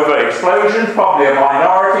supernova explosions, probably a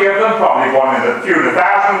minority of them, probably one in a few in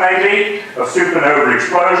 1,000 maybe, of supernova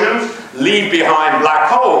explosions, leave behind black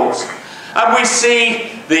holes. And we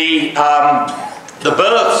see the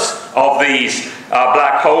births of these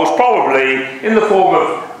black holes probably in the form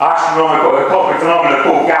of astronomical cosmic phenomena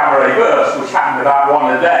called gamma-ray bursts, which happen about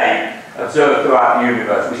 1 a day, observed throughout the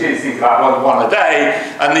universe. We see these things about one a day,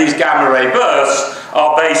 and these gamma-ray bursts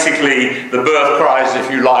are basically the birth cries, if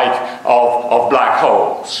you like, of black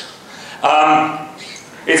holes.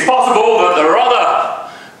 It's possible that there are other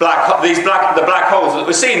the black holes that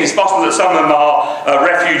we're seeing. It's possible that some of them are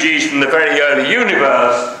refugees from the very early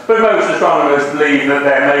universe, but most astronomers believe that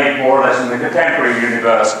they're made more or less in the contemporary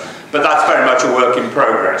universe, but that's very much a work in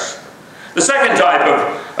progress. The second type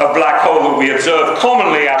of black hole that we observe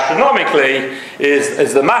commonly astronomically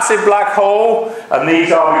is the massive black hole, and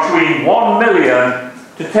these are between 1 million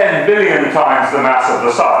to 10 billion times the mass of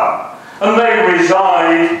the Sun. And they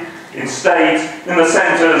reside in state in the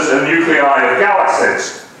centers and nuclei of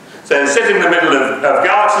galaxies. So they sit in the middle of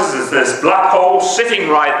galaxies. There's this black hole sitting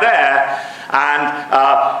right there,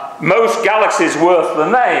 and most galaxies worth the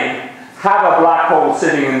name have a black hole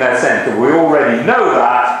sitting in their center. We already know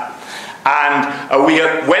that, and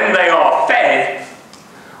when they are fed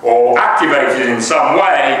or activated in some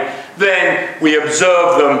way, then we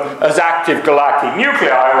observe them as active galactic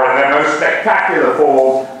nuclei, or in their most spectacular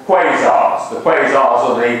form, quasars. The quasars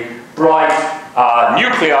are the bright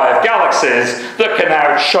nuclei of galaxies that can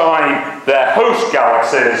outshine their host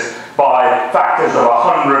galaxies by factors of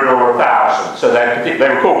 100 or 1,000. So they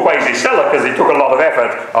were called quasi-stellar because it took a lot of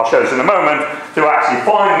effort, I'll show you in a moment, to actually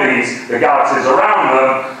find the galaxies around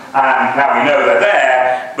them, and now we know they're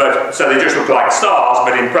there, but so they just look like stars,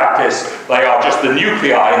 but in practice they are just the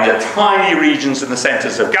nuclei in the tiny regions in the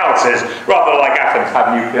centers of galaxies, rather like atoms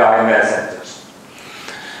have nuclei in their centers.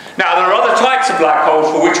 Now, there are other types of black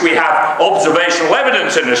holes for which we have observational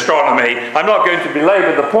evidence in astronomy. I'm not going to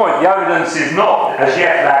belabor the point. The evidence is not as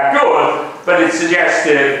yet that good, but it's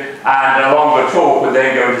suggestive, and a longer talk would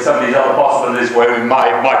then go into some of these other possibilities where we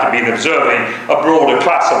might have been observing a broader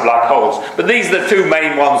class of black holes. But these are the 2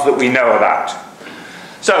 main ones that we know about.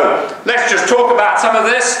 So, let's just talk about some of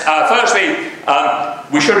this. Firstly,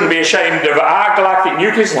 we shouldn't be ashamed of our galactic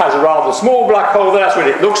nucleus. It has a rather small black hole. That's what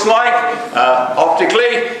it looks like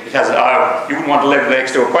optically. It has, you wouldn't want to live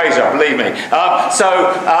next to a quasar, believe me.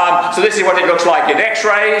 So this is what it looks like in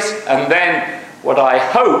X-rays, and then what I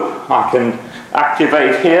hope I can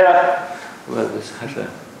activate here. Well, this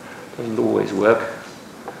doesn't always work.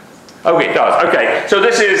 Oh, it does. Okay, so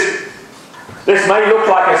this may look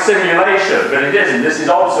like a simulation, but it isn't. This is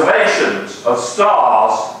observations of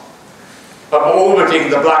stars of orbiting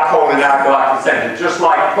the black hole in our galactic center, just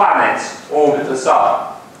like planets orbit the sun.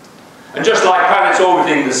 And just like planets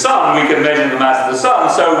orbiting the sun, we can measure the mass of the sun,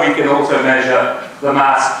 so we can also measure the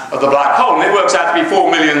mass of the black hole. And it works out to be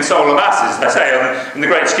 4 million solar masses. I say, in the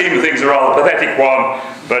great scheme of things, a rather pathetic one,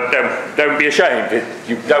 but don't be ashamed.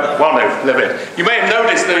 You don't want to live it. You may have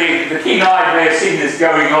noticed the keen eye may have seen this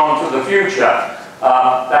going on to the future.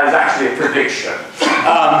 That is actually a prediction.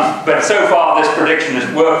 But so far, this prediction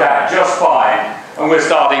has worked out just fine. And we're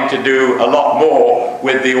starting to do a lot more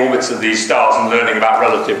with the orbits of these stars and learning about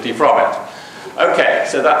relativity from it. Okay,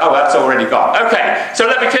 so that's already gone. Okay, so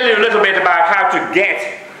let me tell you a little bit about how to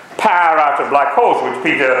get power out of black holes, which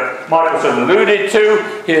Peter Michelson alluded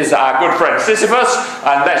to. Here's our good friend Sisyphus,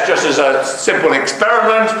 and let's just as a simple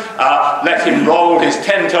experiment, let him roll his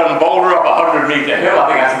 10-ton boulder up a 100-meter hill. I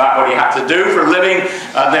think that's about what he had to do for a living,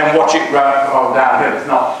 and then watch it roll downhill. It's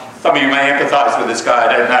not. Some of you may empathize with this guy,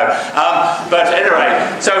 I don't know. But anyway,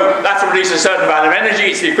 so that's released a certain amount of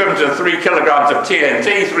energy. It's the equivalent of 3 kilograms of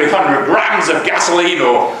TNT, 300 grams of gasoline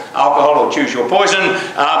or alcohol, or choose your poison,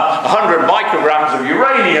 100 micrograms of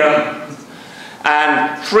uranium,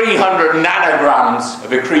 and 300 nanograms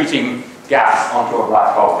of accreting gas onto a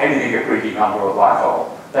black hole. Anything accreting onto a black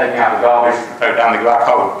hole. Taking out the garbage, throw down the black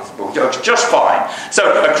hole, works just fine.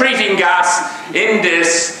 So accreting gas in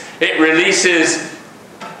this, it releases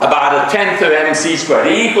about 1/10 of mc squared.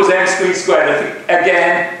 E equals mc squared.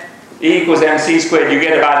 Again, E equals mc squared. You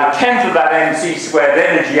get about 1/10 of that mc squared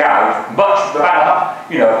energy out, much about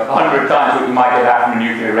 100 times what you might get out from a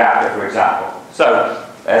nuclear reactor, for example. So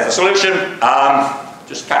there's a solution.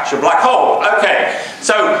 Just catch a black hole. Okay.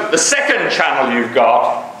 So the second channel you've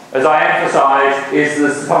got, as I emphasised,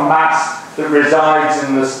 is some mass that resides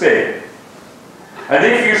in the spin. And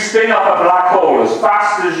if you spin up a black hole as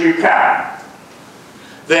fast as you can,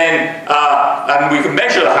 then, and we can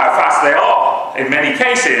measure how fast they are in many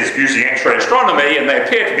cases using X-ray astronomy, and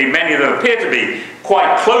many of them appear to be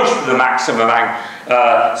quite close to the maximum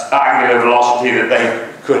angular velocity that they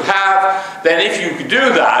could have, then if you could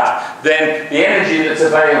do that, then the energy that's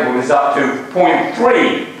available is up to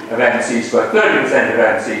 0.3 of mc squared, 30% of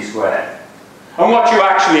mc squared. And what you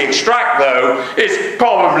actually extract, though, is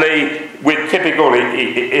probably, with typical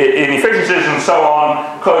inefficiencies and so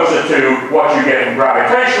on, closer to what you get from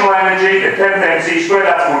gravitational energy, the 10th mc squared.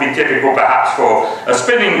 That would be typical, perhaps, for a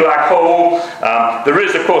spinning black hole. There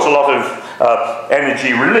is, of course, a lot of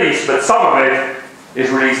energy released, but some of it is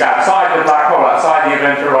released outside the black hole, outside the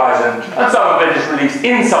event horizon, and some of it is released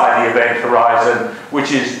inside the event horizon,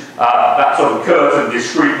 which is that sort of curtain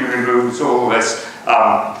discretely removes all this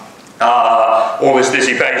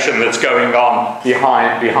dissipation that's going on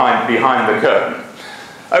behind the curtain.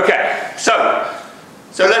 Okay, so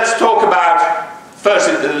let's talk about first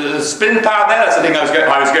the spin power there. That's the thing I was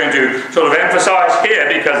going to sort of emphasize here,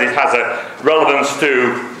 because it has a relevance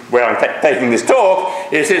to where I'm taking this talk.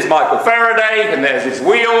 Here's Michael Faraday, and there's his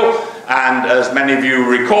wheel, and as many of you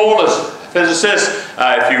recall as physicists,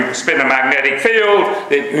 if you spin a magnetic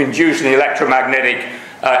field, you induce an electromagnetic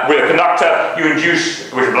with a conductor, you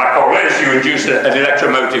induce, which a black hole is, you induce an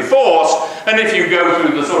electromotive force, and if you go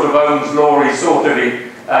through the sort of Ohm's-Lawry sort of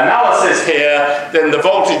analysis here, then the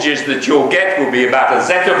voltages that you'll get will be about a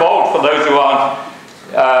zetavolt. For those who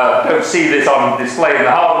don't see this on display in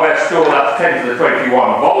the hardware store, that's 10 to the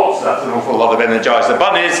 21 volts, that's an awful lot of Energizer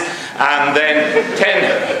bunnies, and then 10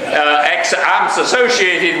 x amps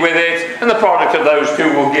associated with it, and the product of those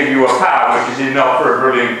two will give you a power which is enough for a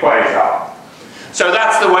brilliant quasar. So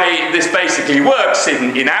that's the way this basically works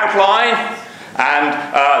in outline, and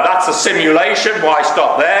that's a simulation. Why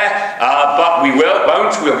stop there? But we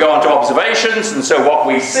won't. We'll go on to observations, and so what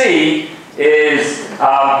we see is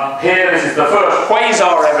here. This is the first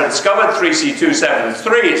quasar ever discovered,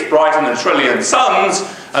 3C273. It's brighter than a trillion suns,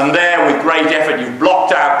 and there, with great effort, you've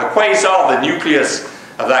blocked out the quasar, the nucleus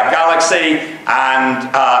of that galaxy, and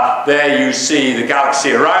there you see the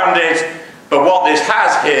galaxy around it. But what this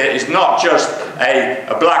has here is not just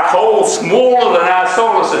a black hole smaller than our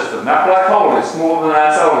solar system. That black hole is smaller than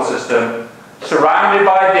our solar system, surrounded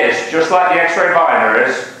by a disk, just like the X-ray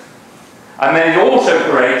binaries. And then it also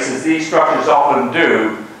creates, as these structures often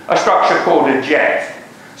do, a structure called a jet.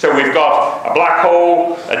 So we've got a black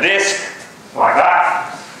hole, a disk, like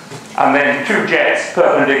that, and then two jets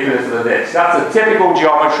perpendicular to the disk. That's a typical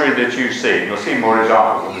geometry that you see. You'll see more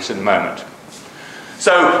examples of this in a moment.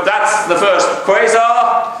 So that's the first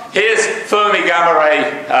quasar. Here's Fermi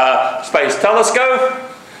Gamma-ray Space Telescope.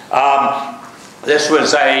 This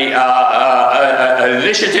was an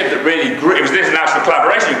initiative that really grew. It was this international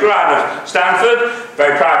collaboration. It grew out of Stanford.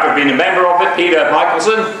 Very proud to have been a member of it. Peter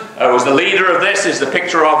Michelson was the leader of this. Is the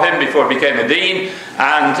picture of him before he became a dean,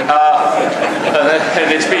 and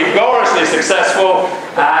it's been gloriously successful.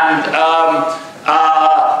 And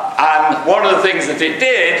one of the things that it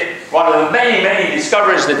did, one of the many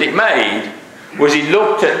discoveries that it made, was he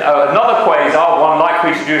looked at another quasar, one like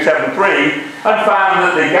 327.3, and found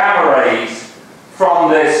that the gamma rays from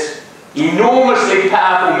this enormously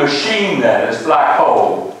powerful machine there, this black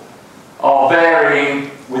hole, are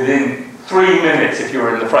varying within 3 minutes if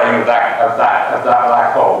you're in the frame of that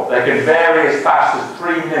black hole. They can vary as fast as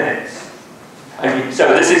 3 minutes. And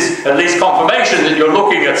so this is at least confirmation that you're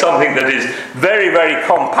looking at something that is very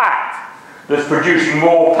compact, that's producing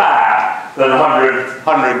more power than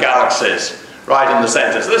 100 galaxies right in the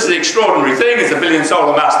center. So this is the extraordinary thing. It's a billion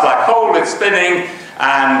solar mass black hole. It's spinning,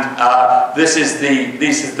 and this is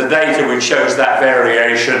the data which shows that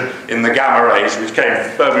variation in the gamma rays, which came from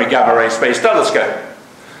the Fermi Gamma-ray Space Telescope.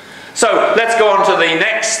 So let's go on to the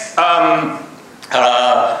next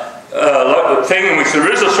thing in which there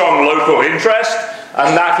is a strong local interest,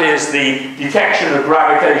 and that is the detection of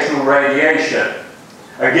gravitational radiation.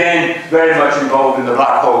 Again, very much involved in the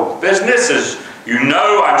black hole business. As you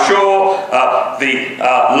know, I'm sure, the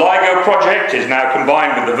LIGO project is now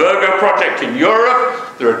combined with the VIRGO project in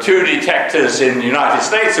Europe. There are 2 detectors in the United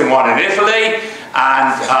States and 1 in Italy.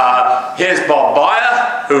 And here's Bob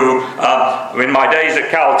Bayer, who, in my days at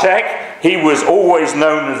Caltech, he was always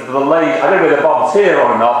known as the laser, I don't know whether Bob's here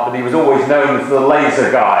or not, but he was always known as the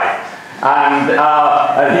laser guy.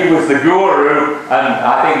 And he was the guru, and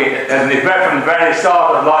I think from the very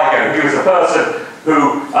start of LIGO, he was a person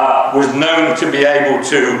who was known to be able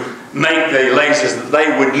to make the lasers that they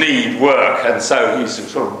would need work. And so he's a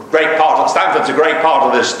sort of great part of, Stanford's a great part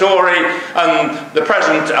of this story, and the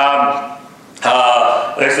present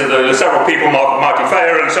there's several people, Marty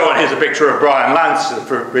Fayer and so on. Here's a picture of Brian Lance,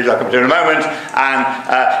 for a reason I'll come to in a moment.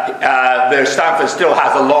 And Stanford still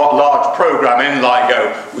has a large program in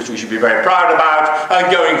LIGO, which we should be very proud about.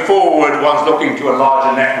 And going forward, one's looking to a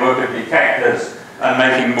larger network of detectors and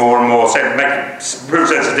making more and more, improve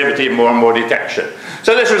sensitivity and more detection.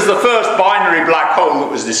 So this was the first binary black hole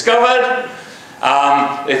that was discovered.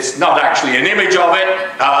 It's not actually an image of it,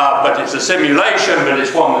 but it's a simulation, but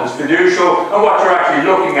it's one that's fiducial. And what you're actually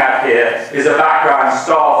looking at here is a background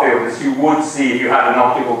star field, as you would see if you had an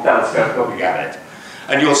optical telescope looking at it.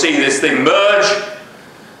 And you'll see this thing merge.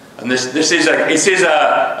 And this is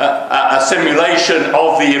a simulation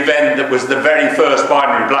of the event that was the very first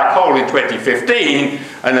binary black hole in 2015,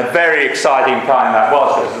 and a very exciting time that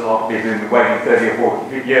was, because a lot of people have been waiting 30 or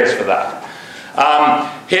 40 years for that.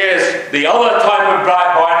 Here's the other type of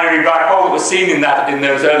binary black hole that was seen in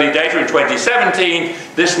those early data in 2017.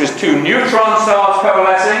 This was 2 neutron stars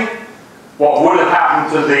coalescing. What would have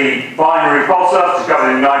happened to the binary pulsar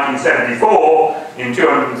discovered in 1974 in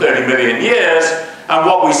 230 million years. And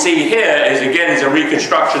what we see here is, again, is a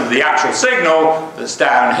reconstruction of the actual signal that's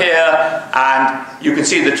down here. And you can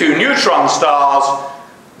see the 2 neutron stars.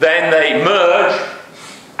 Then they merge,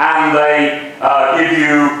 and they give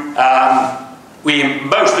you,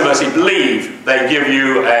 most of us believe they give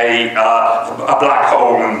you a black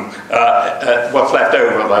hole and what's left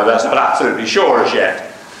over, though that's not absolutely sure as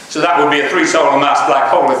yet. So that would be a 3 solar mass black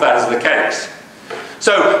hole if that is the case.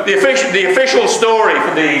 So the official story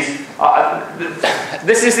for these,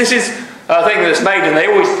 this is a thing that's made, and they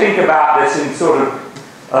always think about this in sort of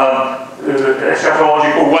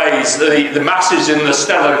eschatological ways, the masses in the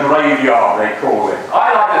stellar graveyard, they call it.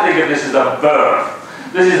 I like to think of this as a birth.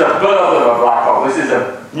 This is a birth of a black hole. This is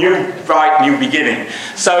a bright new beginning.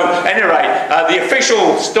 So, at any rate, the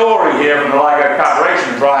official story here from the LIGO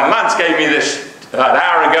collaboration, Brian Lance gave me this an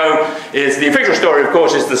hour ago, is the official story, of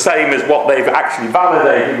course, is the same as what they've actually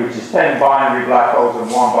validated, which is 10 binary black holes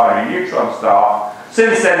and 1 binary neutron star.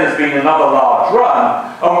 Since then, there's been another large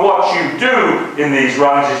run, and what you do in these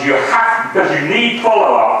runs is you have, because you need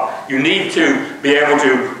follow-up, you need to be able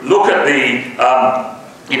to look at the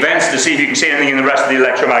events to see if you can see anything in the rest of the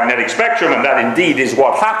electromagnetic spectrum, and that indeed is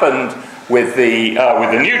what happened with the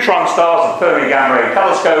neutron stars. The Fermi Gamma-ray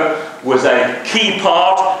Telescope was a key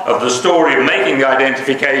part of the story of making the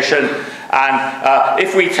identification. And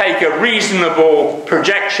if we take a reasonable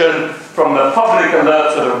projection from the public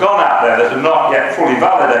alerts that have gone out there that are not yet fully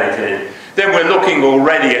validated, then we're looking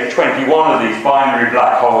already at 21 of these binary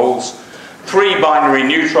black holes, 3 binary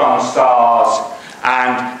neutron stars,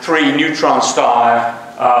 and 3 neutron star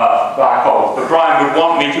black holes. But Brian would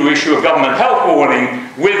want me to issue a government health warning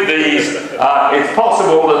with these. It's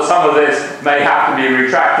possible that some of this may have to be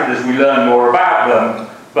retracted as we learn more about them,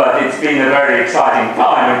 but it's been a very exciting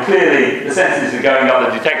time, and clearly the sensors are going up,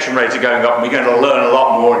 the detection rates are going up, and we're going to learn a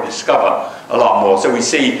lot more and discover a lot more. So we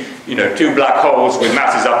see, you know, two black holes with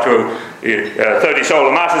masses up to 30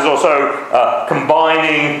 solar masses or so,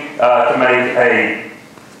 combining to make a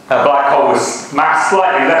black hole with mass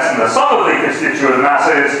slightly less than the sum of the constituent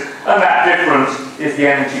masses, and that difference is the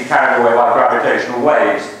energy carried away by gravitational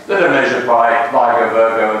waves that are measured by LIGO,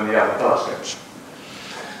 VIRGO, and the other telescopes.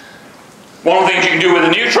 One of the things you can do with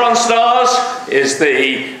the neutron stars is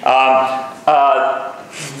we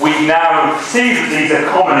now see that these are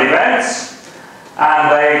common events,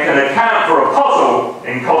 and they can account for a puzzle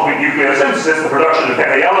in cosmic nucleosynthesis, the production of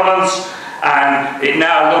heavy elements, and it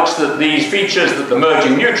now looks at these features that the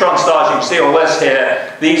merging neutron stars, you can see on the list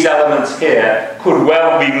here, these elements here could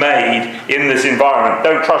well be made in this environment.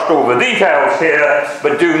 Don't trust all the details here,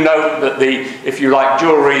 but do note that the, if you like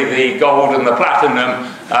jewelry, the gold and the platinum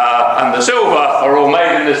and the silver are all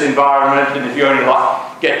made in this environment, and if you only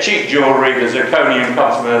get cheap jewelry, the zirconium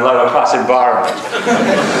comes from a lower class environment.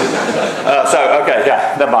 Okay,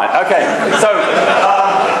 yeah, never mind. Okay, so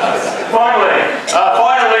finally,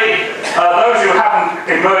 those who haven't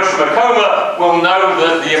emerged from a coma will know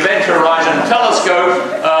that the Event Horizon Telescope,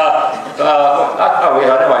 oh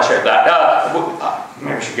yeah, I know I showed that.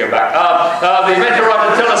 Maybe we should go back. The Event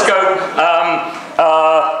Horizon Telescope,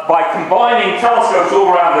 by combining telescopes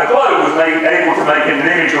all around the globe, was able to make an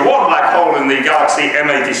image of one black hole in the galaxy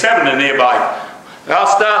M87, a nearby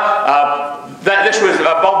cluster. This was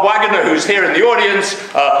Bob Wagner, who's here in the audience,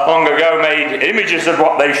 long ago made images of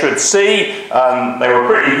what they should see. They were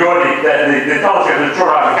pretty good. The telescope was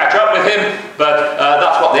trying to catch up with him, but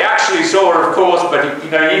that's what they actually saw, of course, but he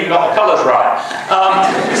even got the colours right.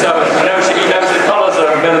 So he knows the colours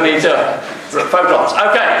are millimetre photons.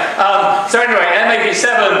 Okay, so anyway,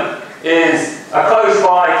 M87 is a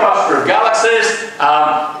close-by cluster of galaxies,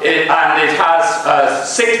 and it has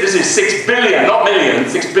this is 6 billion, not million,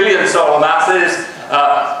 6 billion solar masses.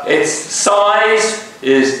 Its size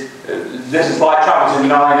is, this is light travels in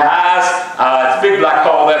 9 hours, it's a big black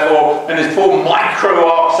hole therefore, and it's 4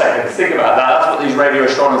 micro-arcseconds. Think about that, that's what these radio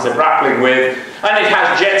astronomers are grappling with. And it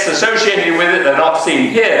has jets associated with it, they're not seen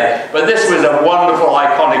here, but this was a wonderful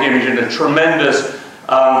iconic image and a tremendous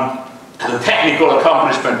technical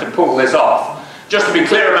accomplishment to pull this off. Just to be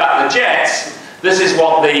clear about the jets, this is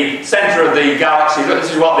what the centre of the galaxy,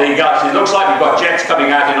 this is what the galaxy looks like. We've got jets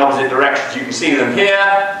coming out in opposite directions. You can see them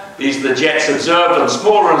here. These are the jets observed on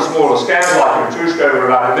smaller and smaller scales, like Petrushka, over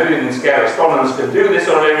about 1 million in scale. Astronomers can do this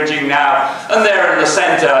sort of imaging now. And there in the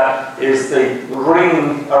centre is the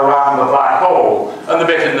ring around the black hole. And the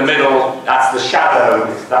bit in the middle, that's the shadow.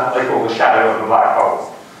 That's what they call the shadow of the black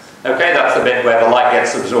hole. Okay, that's the bit where the light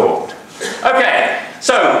gets absorbed. Okay,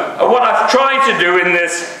 so what I've tried to do in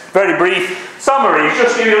this very brief summary is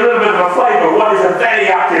just give you a little bit of a flavour of what is a very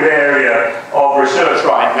active area of research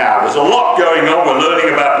right now. There's a lot going on. We're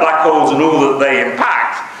learning about black holes and all that they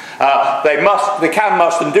impact. They can,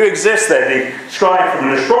 must, and do exist. They're described from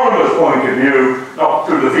an astronomer's point of view, not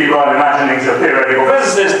through the febrile imaginings of theoretical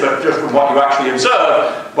physicists, but just from what you actually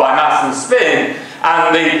observe by mass and spin.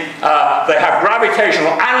 And they have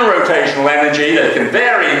gravitational and rotational energy. They can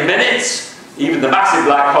vary in minutes, even the massive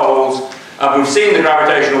black holes. We've seen the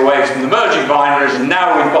gravitational waves from the merging binaries, and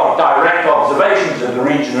now we've got direct observations of the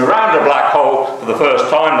region around a black hole for the first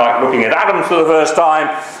time, like looking at atoms for the first time,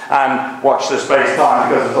 and watch the space-time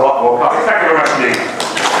because there's a lot more coming. Thank you very much indeed.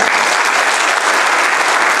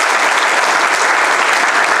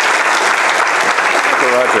 Thank you,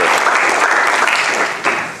 Roger.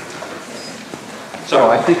 So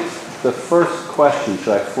I think the first question,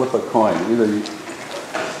 should I flip a coin? Either you...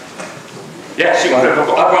 Yes, you can flip a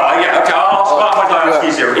coin. Well, yeah, okay, I'll start by asking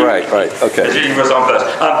easier. Right, okay. You was on first.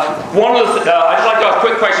 I'd just like to ask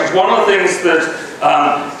quick questions. One of the things that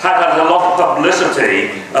had a lot of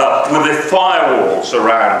publicity were the firewalls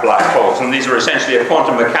around black holes, and these are essentially a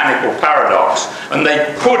quantum mechanical paradox, and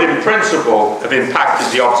they could, in principle, have impacted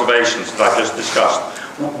the observations that I've just discussed.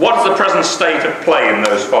 What is the present state of play in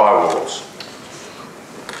those firewalls?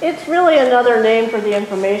 It's really another name for the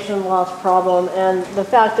information loss problem, and the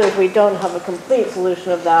fact is we don't have a complete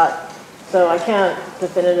solution of that, so I can't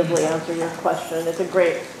definitively answer your question. It's a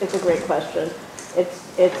great question.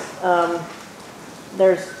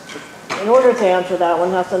 In order to answer that, one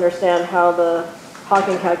has to understand how the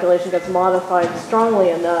Hawking calculation gets modified strongly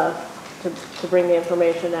enough to bring the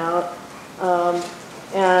information out,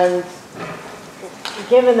 and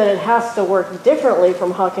given that it has to work differently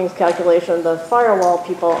from Hawking's calculation, the firewall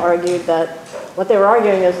people argued that, what they were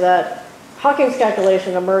arguing is that Hawking's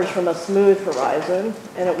calculation emerged from a smooth horizon,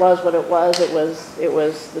 and it was what it was. It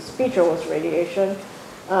was the speechless radiation.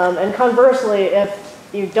 And conversely, if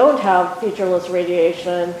you don't have featureless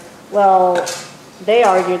radiation, well, they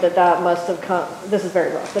argue that that must have come, this is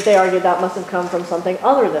very rough, but they argue that must have come from something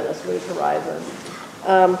other than a smooth horizon.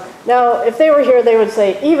 Now, if they were here, they would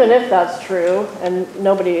say, even if that's true, and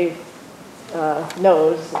nobody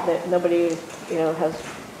knows, that nobody has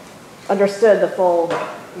understood the full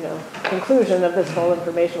conclusion of this whole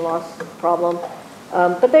information loss problem,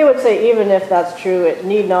 but they would say, even if that's true, it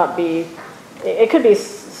need not be, it could be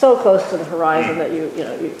so close to the horizon that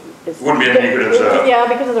it wouldn't be anything you could observe. Yeah,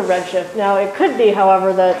 because of the redshift. Now, it could be,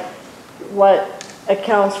 however, that what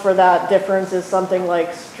accounts for that difference is something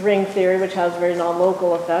like string theory, which has very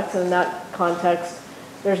non-local effects. And in that context,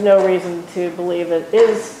 there's no reason to believe it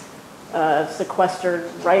is sequestered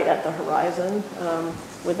right at the horizon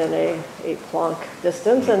within a Planck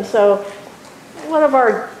distance. And so one of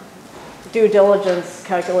our due diligence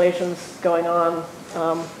calculations going on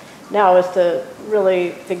now is to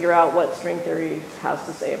really figure out what string theory has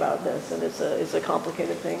to say about this. And it's a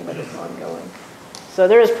complicated thing, but it's ongoing. So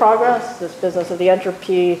there is progress. This business of the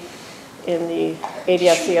entropy in the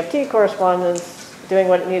ADS-CFT correspondence doing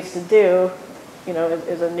what it needs to do,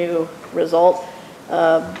 is a new result.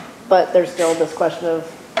 But there's still this question of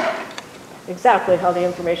exactly how the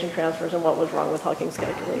information transfers and what was wrong with Hawking's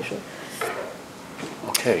calculation.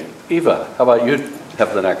 Okay, Eva, how about you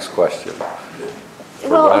have the next question?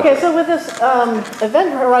 Well, okay, so with this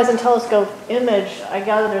Event Horizon Telescope image, I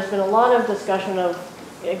gather there's been a lot of discussion of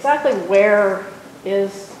exactly where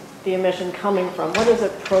is the emission coming from? What is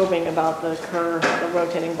it probing about the curve, the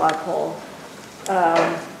rotating black hole?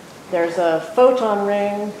 There's a photon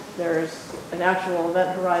ring, there's an actual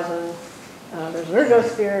event horizon, there's an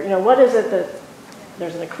ergosphere. What is it that,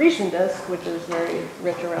 there's an accretion disk, which is very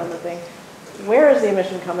rich around the thing. Where is the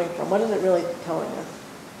emission coming from? What is it really telling us?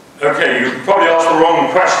 Okay, you probably asked the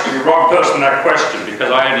wrong question, the wrong person that question,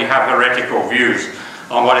 because I only have heretical views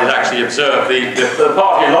on what is actually observed. The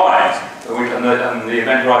party lines, and the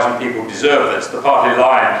event horizon people deserve this, the party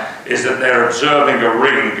line is that they're observing a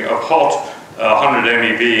ring of hot 100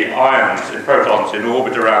 MeV ions and protons in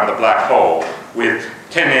orbit around the black hole with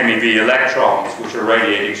 10 MeV electrons which are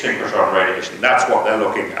radiating synchrotron radiation. That's what they're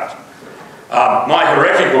looking at. My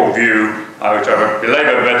heretical view, which I won't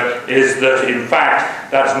belabor, but is that in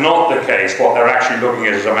fact that's not the case. What they're actually looking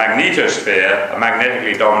at is a magnetosphere, a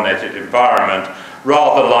magnetically dominated environment,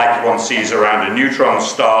 rather like one sees around a neutron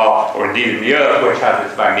star, or indeed in the Earth, which has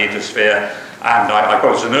its magnetosphere. And I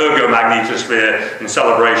call it an ergomagnetosphere in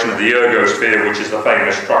celebration of the ergosphere, which is the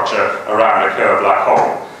famous structure around a curved black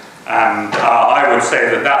hole. And I would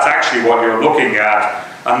say that that's actually what you're looking at,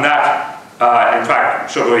 and that, in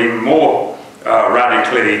fact, sort of even more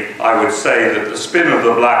radically, I would say that the spin of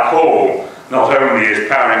the black hole not only is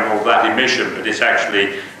powering all that emission, but it's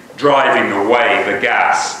actually driving away the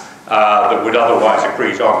gas that would otherwise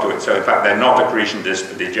accrete onto it. So in fact, they're not accretion disks,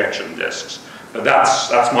 but ejection disks. But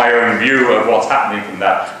that's my own view of what's happening from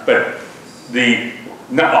that. But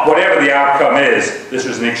whatever the outcome is, this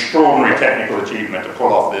was an extraordinary technical achievement to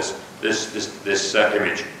pull off this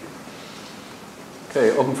image.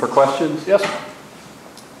 Okay, open for questions. Yes?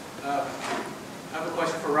 I have a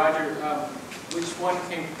question for Roger. Which one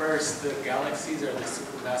came first, the galaxies or the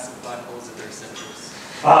supermassive black holes at their centers?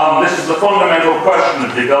 This is the fundamental question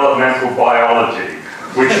of developmental biology.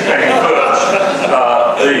 Which came first,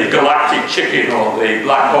 the galactic chicken or the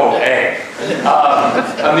black hole egg?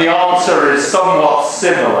 And the answer is somewhat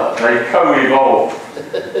similar. They co-evolved.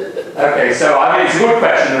 Okay, so I mean, it's a good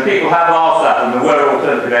question, and people have asked that, and there were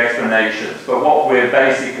alternative explanations. But what we're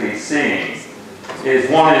basically seeing is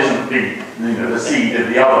one isn't the seed of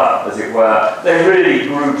the other, as it were. They really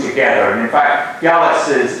grew together, and in fact,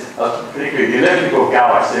 galaxies, particularly the elliptical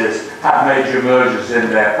galaxies, have major mergers in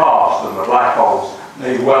their past, and the black holes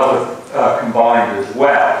may well have combined as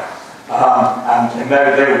well. And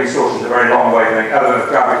they will be sources of very long wavelength,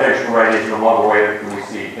 gravitational radiation, a longer wavelength than we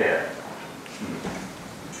see here.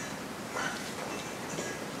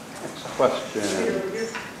 Next question.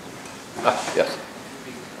 Yes.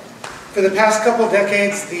 For the past couple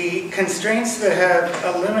decades, the constraints that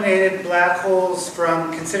have eliminated black holes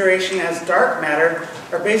from consideration as dark matter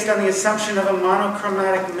are based on the assumption of a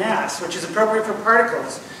monochromatic mass, which is appropriate for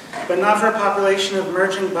particles, but not for a population of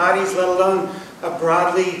merging bodies, let alone a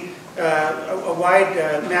broadly, a wide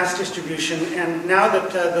mass distribution. And now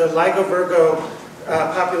that the LIGO VIRGO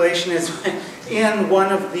population is in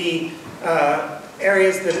one of the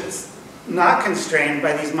areas that is not constrained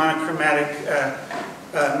by these monochromatic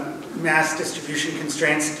mass distribution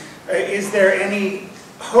constraints, is there any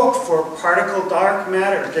hope for particle dark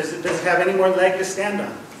matter? Does it have any more leg to stand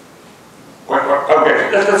on?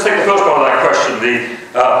 Okay, let's take the first part of that question.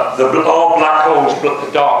 are black holes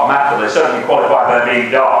dark matter? They certainly qualify by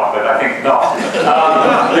being dark, but I think not.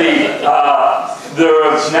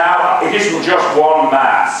 There is now, it isn't just one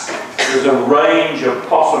mass. There's a range of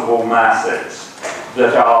possible masses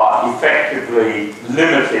that are effectively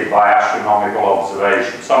limited by astronomical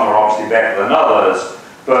observation. Some are obviously better than others,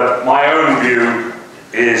 but my own view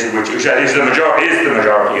is, which is the majority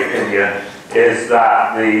opinion, is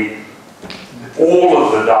that all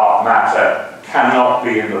of the dark matter cannot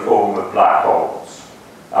be in the form of black holes.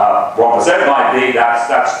 1% might be,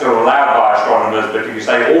 that's still allowed by astronomers, but if you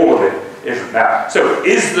say all of it isn't now. So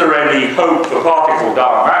is there any hope for particle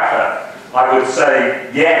dark matter? I would say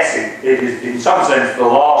yes, it is in some sense the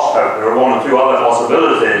last hope. There are one or two other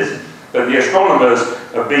possibilities, but the astronomers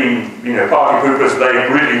have been, party poopers.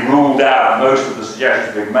 They've really ruled out most of the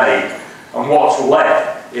suggestions we've made, and what's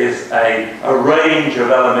left is a range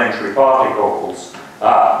of elementary particles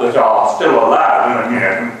that are still allowed,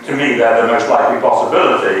 and to me they're the most likely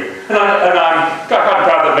possibility. And I'm kind of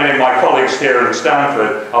proud that many of my colleagues here at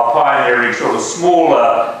Stanford are pioneering sort of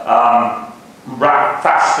smaller,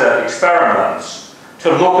 faster experiments to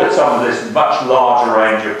look at some of this much larger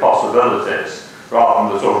range of possibilities, rather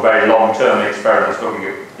than the sort of very long-term experiments looking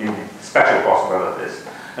at special possibilities.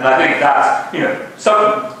 And I think that's,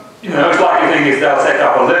 the most likely thing is they'll set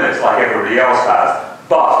up a limit like everybody else has,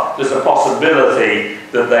 but there's a possibility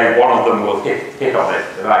that one of them will hit on it,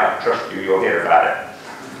 and I trust you'll hear about it.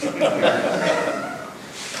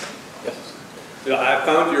 I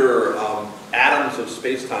found your atoms of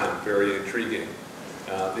space-time very intriguing.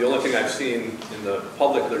 The only thing I've seen in the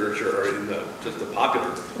public literature, or in just the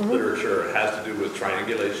popular literature, has to do with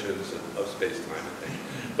triangulations of space-time, I think.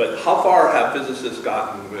 But how far have physicists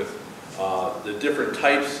gotten with the different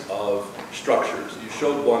types of structures? You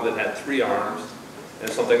showed one that had 3 arms and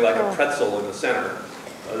something like a pretzel in the center.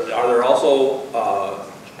 Are there also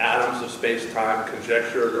atoms of space-time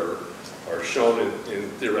conjectured or shown in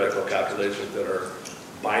theoretical calculations that are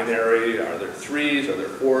binary? Are there 3s? Are there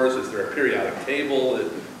 4s? Is there a periodic table that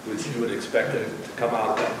you would expect to come out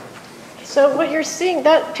of that? So what you're seeing,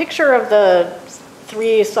 that picture of the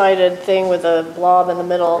 3-sided thing with a blob in the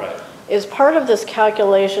middle, Right. is part of this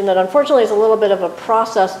calculation that unfortunately is a little bit of a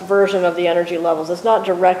processed version of the energy levels. It's not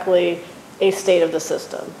directly a state of the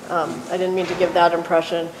system. I didn't mean to give that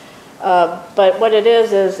impression. But what it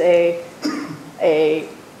is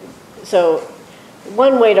so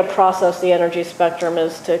one way to process the energy spectrum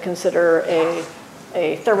is to consider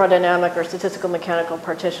a thermodynamic or statistical mechanical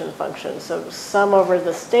partition function. So sum over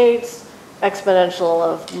the states, exponential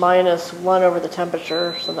of -1 over the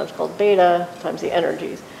temperature, sometimes called beta, times the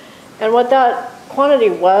energies. And what that quantity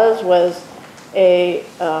was a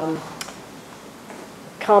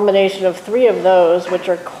combination of 3 of those, which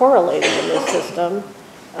are correlated in this system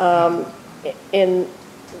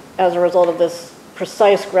as a result of this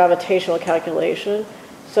precise gravitational calculation.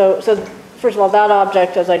 So first of all, that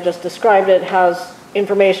object, as I just described it, has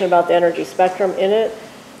information about the energy spectrum in it.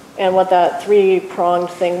 And what that 3-pronged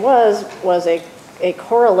thing was a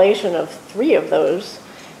correlation of 3 of those,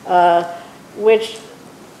 which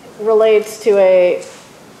relates to a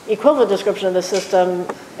equivalent description of the system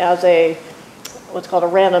as what's called a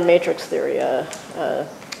random matrix theory,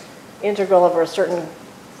 integral over a certain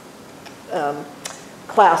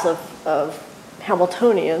class of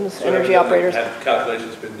Hamiltonians, so energy operators. Have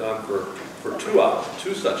calculations been done for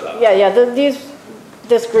 2 such objects? Yeah.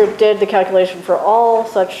 This group did the calculation for all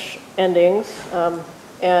such endings,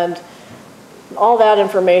 and all that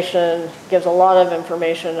information gives a lot of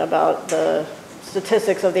information about the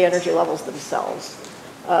statistics of the energy levels themselves.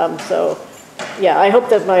 So, yeah, I hope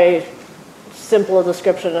that my simple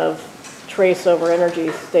description of trace over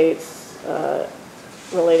energy states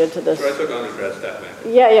related to this. So I took undergrad stat math.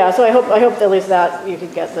 Yeah. So I hope at least that you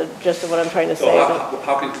could get the gist of what I'm trying to say.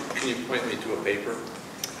 How can you point me to a paper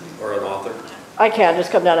or an author? I can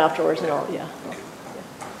just come down afterwards and I'll, yeah.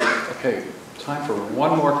 Okay, time for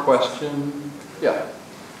one more question. Yeah.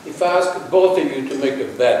 If I ask both of you to make a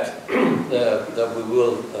bet that we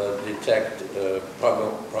will detect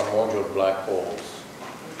primordial black holes,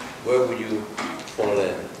 where would you fall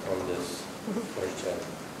in on this question,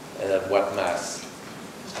 and at what mass?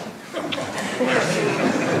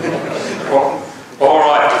 All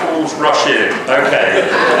right, fools rush in. Okay.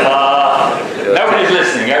 Nobody's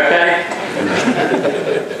listening, okay?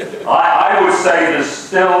 I would say there's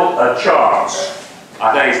still a chance,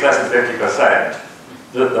 I think it's less than 50%,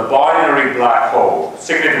 that the binary black hole,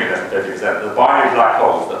 significantly less than 50%, the binary black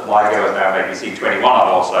holes that LIGO has now maybe seen 21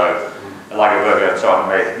 of or so, and LIGO, VIRGO and so on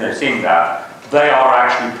may have seen that, they are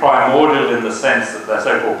actually primordial in the sense that they're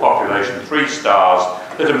so-called population 3 stars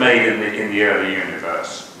that are made in the early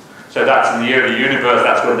universe. So that's in the early universe,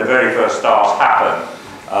 that's when the very first stars happen.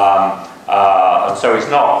 And so it's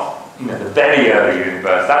not, you know, the very early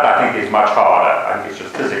universe. That I think is much harder. I think it's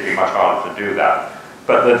just physically much harder to do that.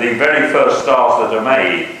 But the very first stars that are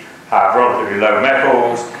made have relatively low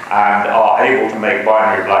metals and are able to make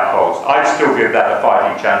binary black holes. I'd still give that a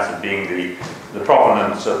fighting chance of being the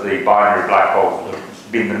provenance of the binary black holes that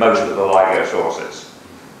have been the most of the LIGO sources.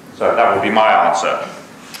 So that would be my answer.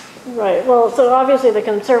 Right, well, so obviously the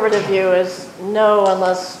conservative view is no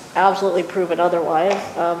unless absolutely proven otherwise.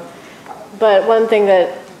 But one thing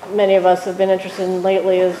that many of us have been interested in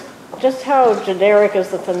lately is just how generic is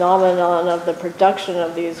the phenomenon of the production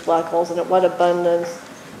of these black holes and at what abundance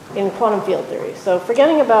in quantum field theory. So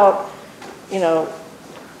forgetting about, you know,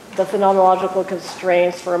 the phenomenological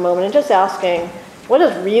constraints for a moment and just asking what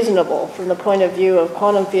is reasonable from the point of view of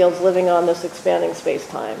quantum fields living on this expanding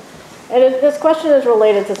space-time. And this question is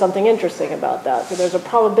related to something interesting about that. So there's a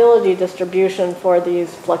probability distribution for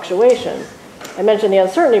these fluctuations. I mentioned the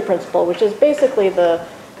uncertainty principle, which is basically the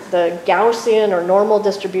Gaussian or normal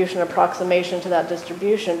distribution approximation to that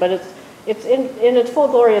distribution, but it's in its full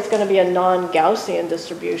glory, it's going to be a non-Gaussian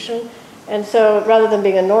distribution. And so rather than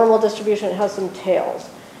being a normal distribution, it has some tails.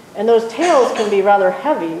 And those tails can be rather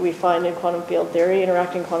heavy, we find in quantum field theory,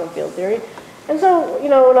 interacting quantum field theory. And so, you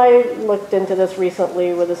know, when I looked into this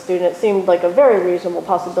recently with a student, it seemed like a very reasonable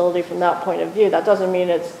possibility from that point of view. That doesn't mean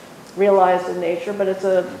it's realized in nature, but it's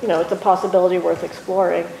a, you know, it's a possibility worth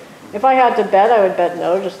exploring. If I had to bet, I would bet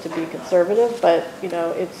no, just to be conservative, but, you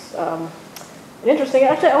know, it's interesting.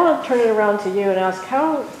 Actually, I want to turn it around to you and ask,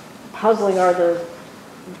 how puzzling are the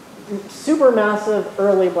supermassive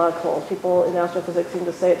early black holes? People in astrophysics seem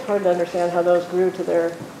to say it's hard to understand how those grew to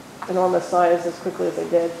their enormous size as quickly as they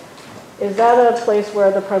did. Is that a place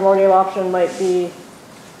where the primordial option might be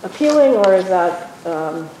appealing, or is that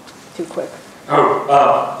too quick?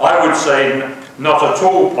 I would say not at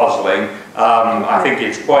all puzzling. I think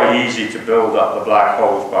it's quite easy to build up the black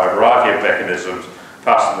holes by a variety of mechanisms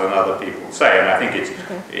faster than other people say, and I think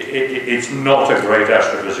it's not a great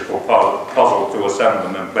astrophysical puzzle to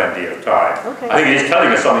assemble them in plenty of time. I think it is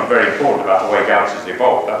telling us something very important about the way galaxies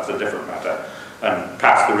evolve. That's a different matter, and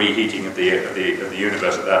perhaps the reheating of the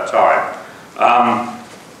universe at that time.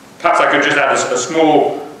 Perhaps I could just add a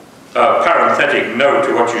small parenthetic note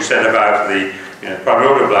to what you said about the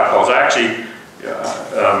primordial black holes. I actually,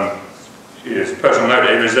 it's a personal note,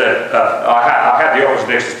 it was that I had the office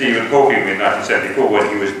next to Stephen Hawking in 1974 when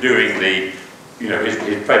he was doing the,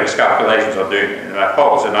 his famous calculations on doing black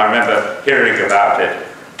holes, and I remember hearing about it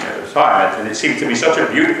at the time, and it seemed to me such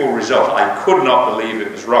a beautiful result. I could not believe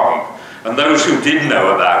it was wrong. And those who did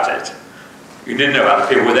know about it, the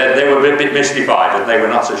people, they were a bit mystified and they were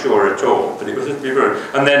not so sure at all. But it was just beautiful.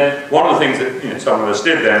 And then one of the things that some of us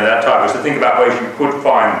did then at that time was to think about ways you could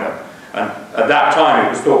find them. And at that time it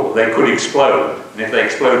was thought that they could explode. And if they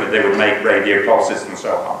exploded, they would make radio pulses and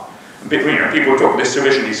so on. And people took this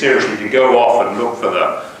sufficiently seriously to go off and look for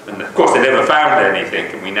them. And of course they never found anything,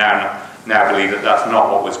 and we now believe that that's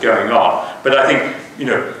not what was going on. But I think,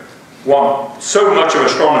 so much of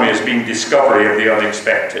astronomy has been discovery of the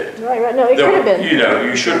unexpected. Right. No, it could have been.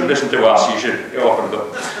 You shouldn't listen to us. You should go off and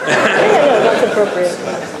look. Yeah, that's appropriate.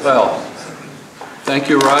 Well, thank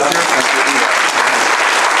you, Roger. Thank you, Eva.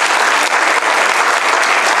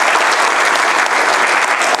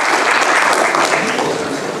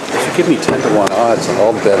 If you give me 10-to-1 odds,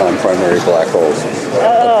 I'll bet on primary black holes.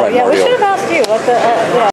 Yeah, we should have asked you what the. Yeah.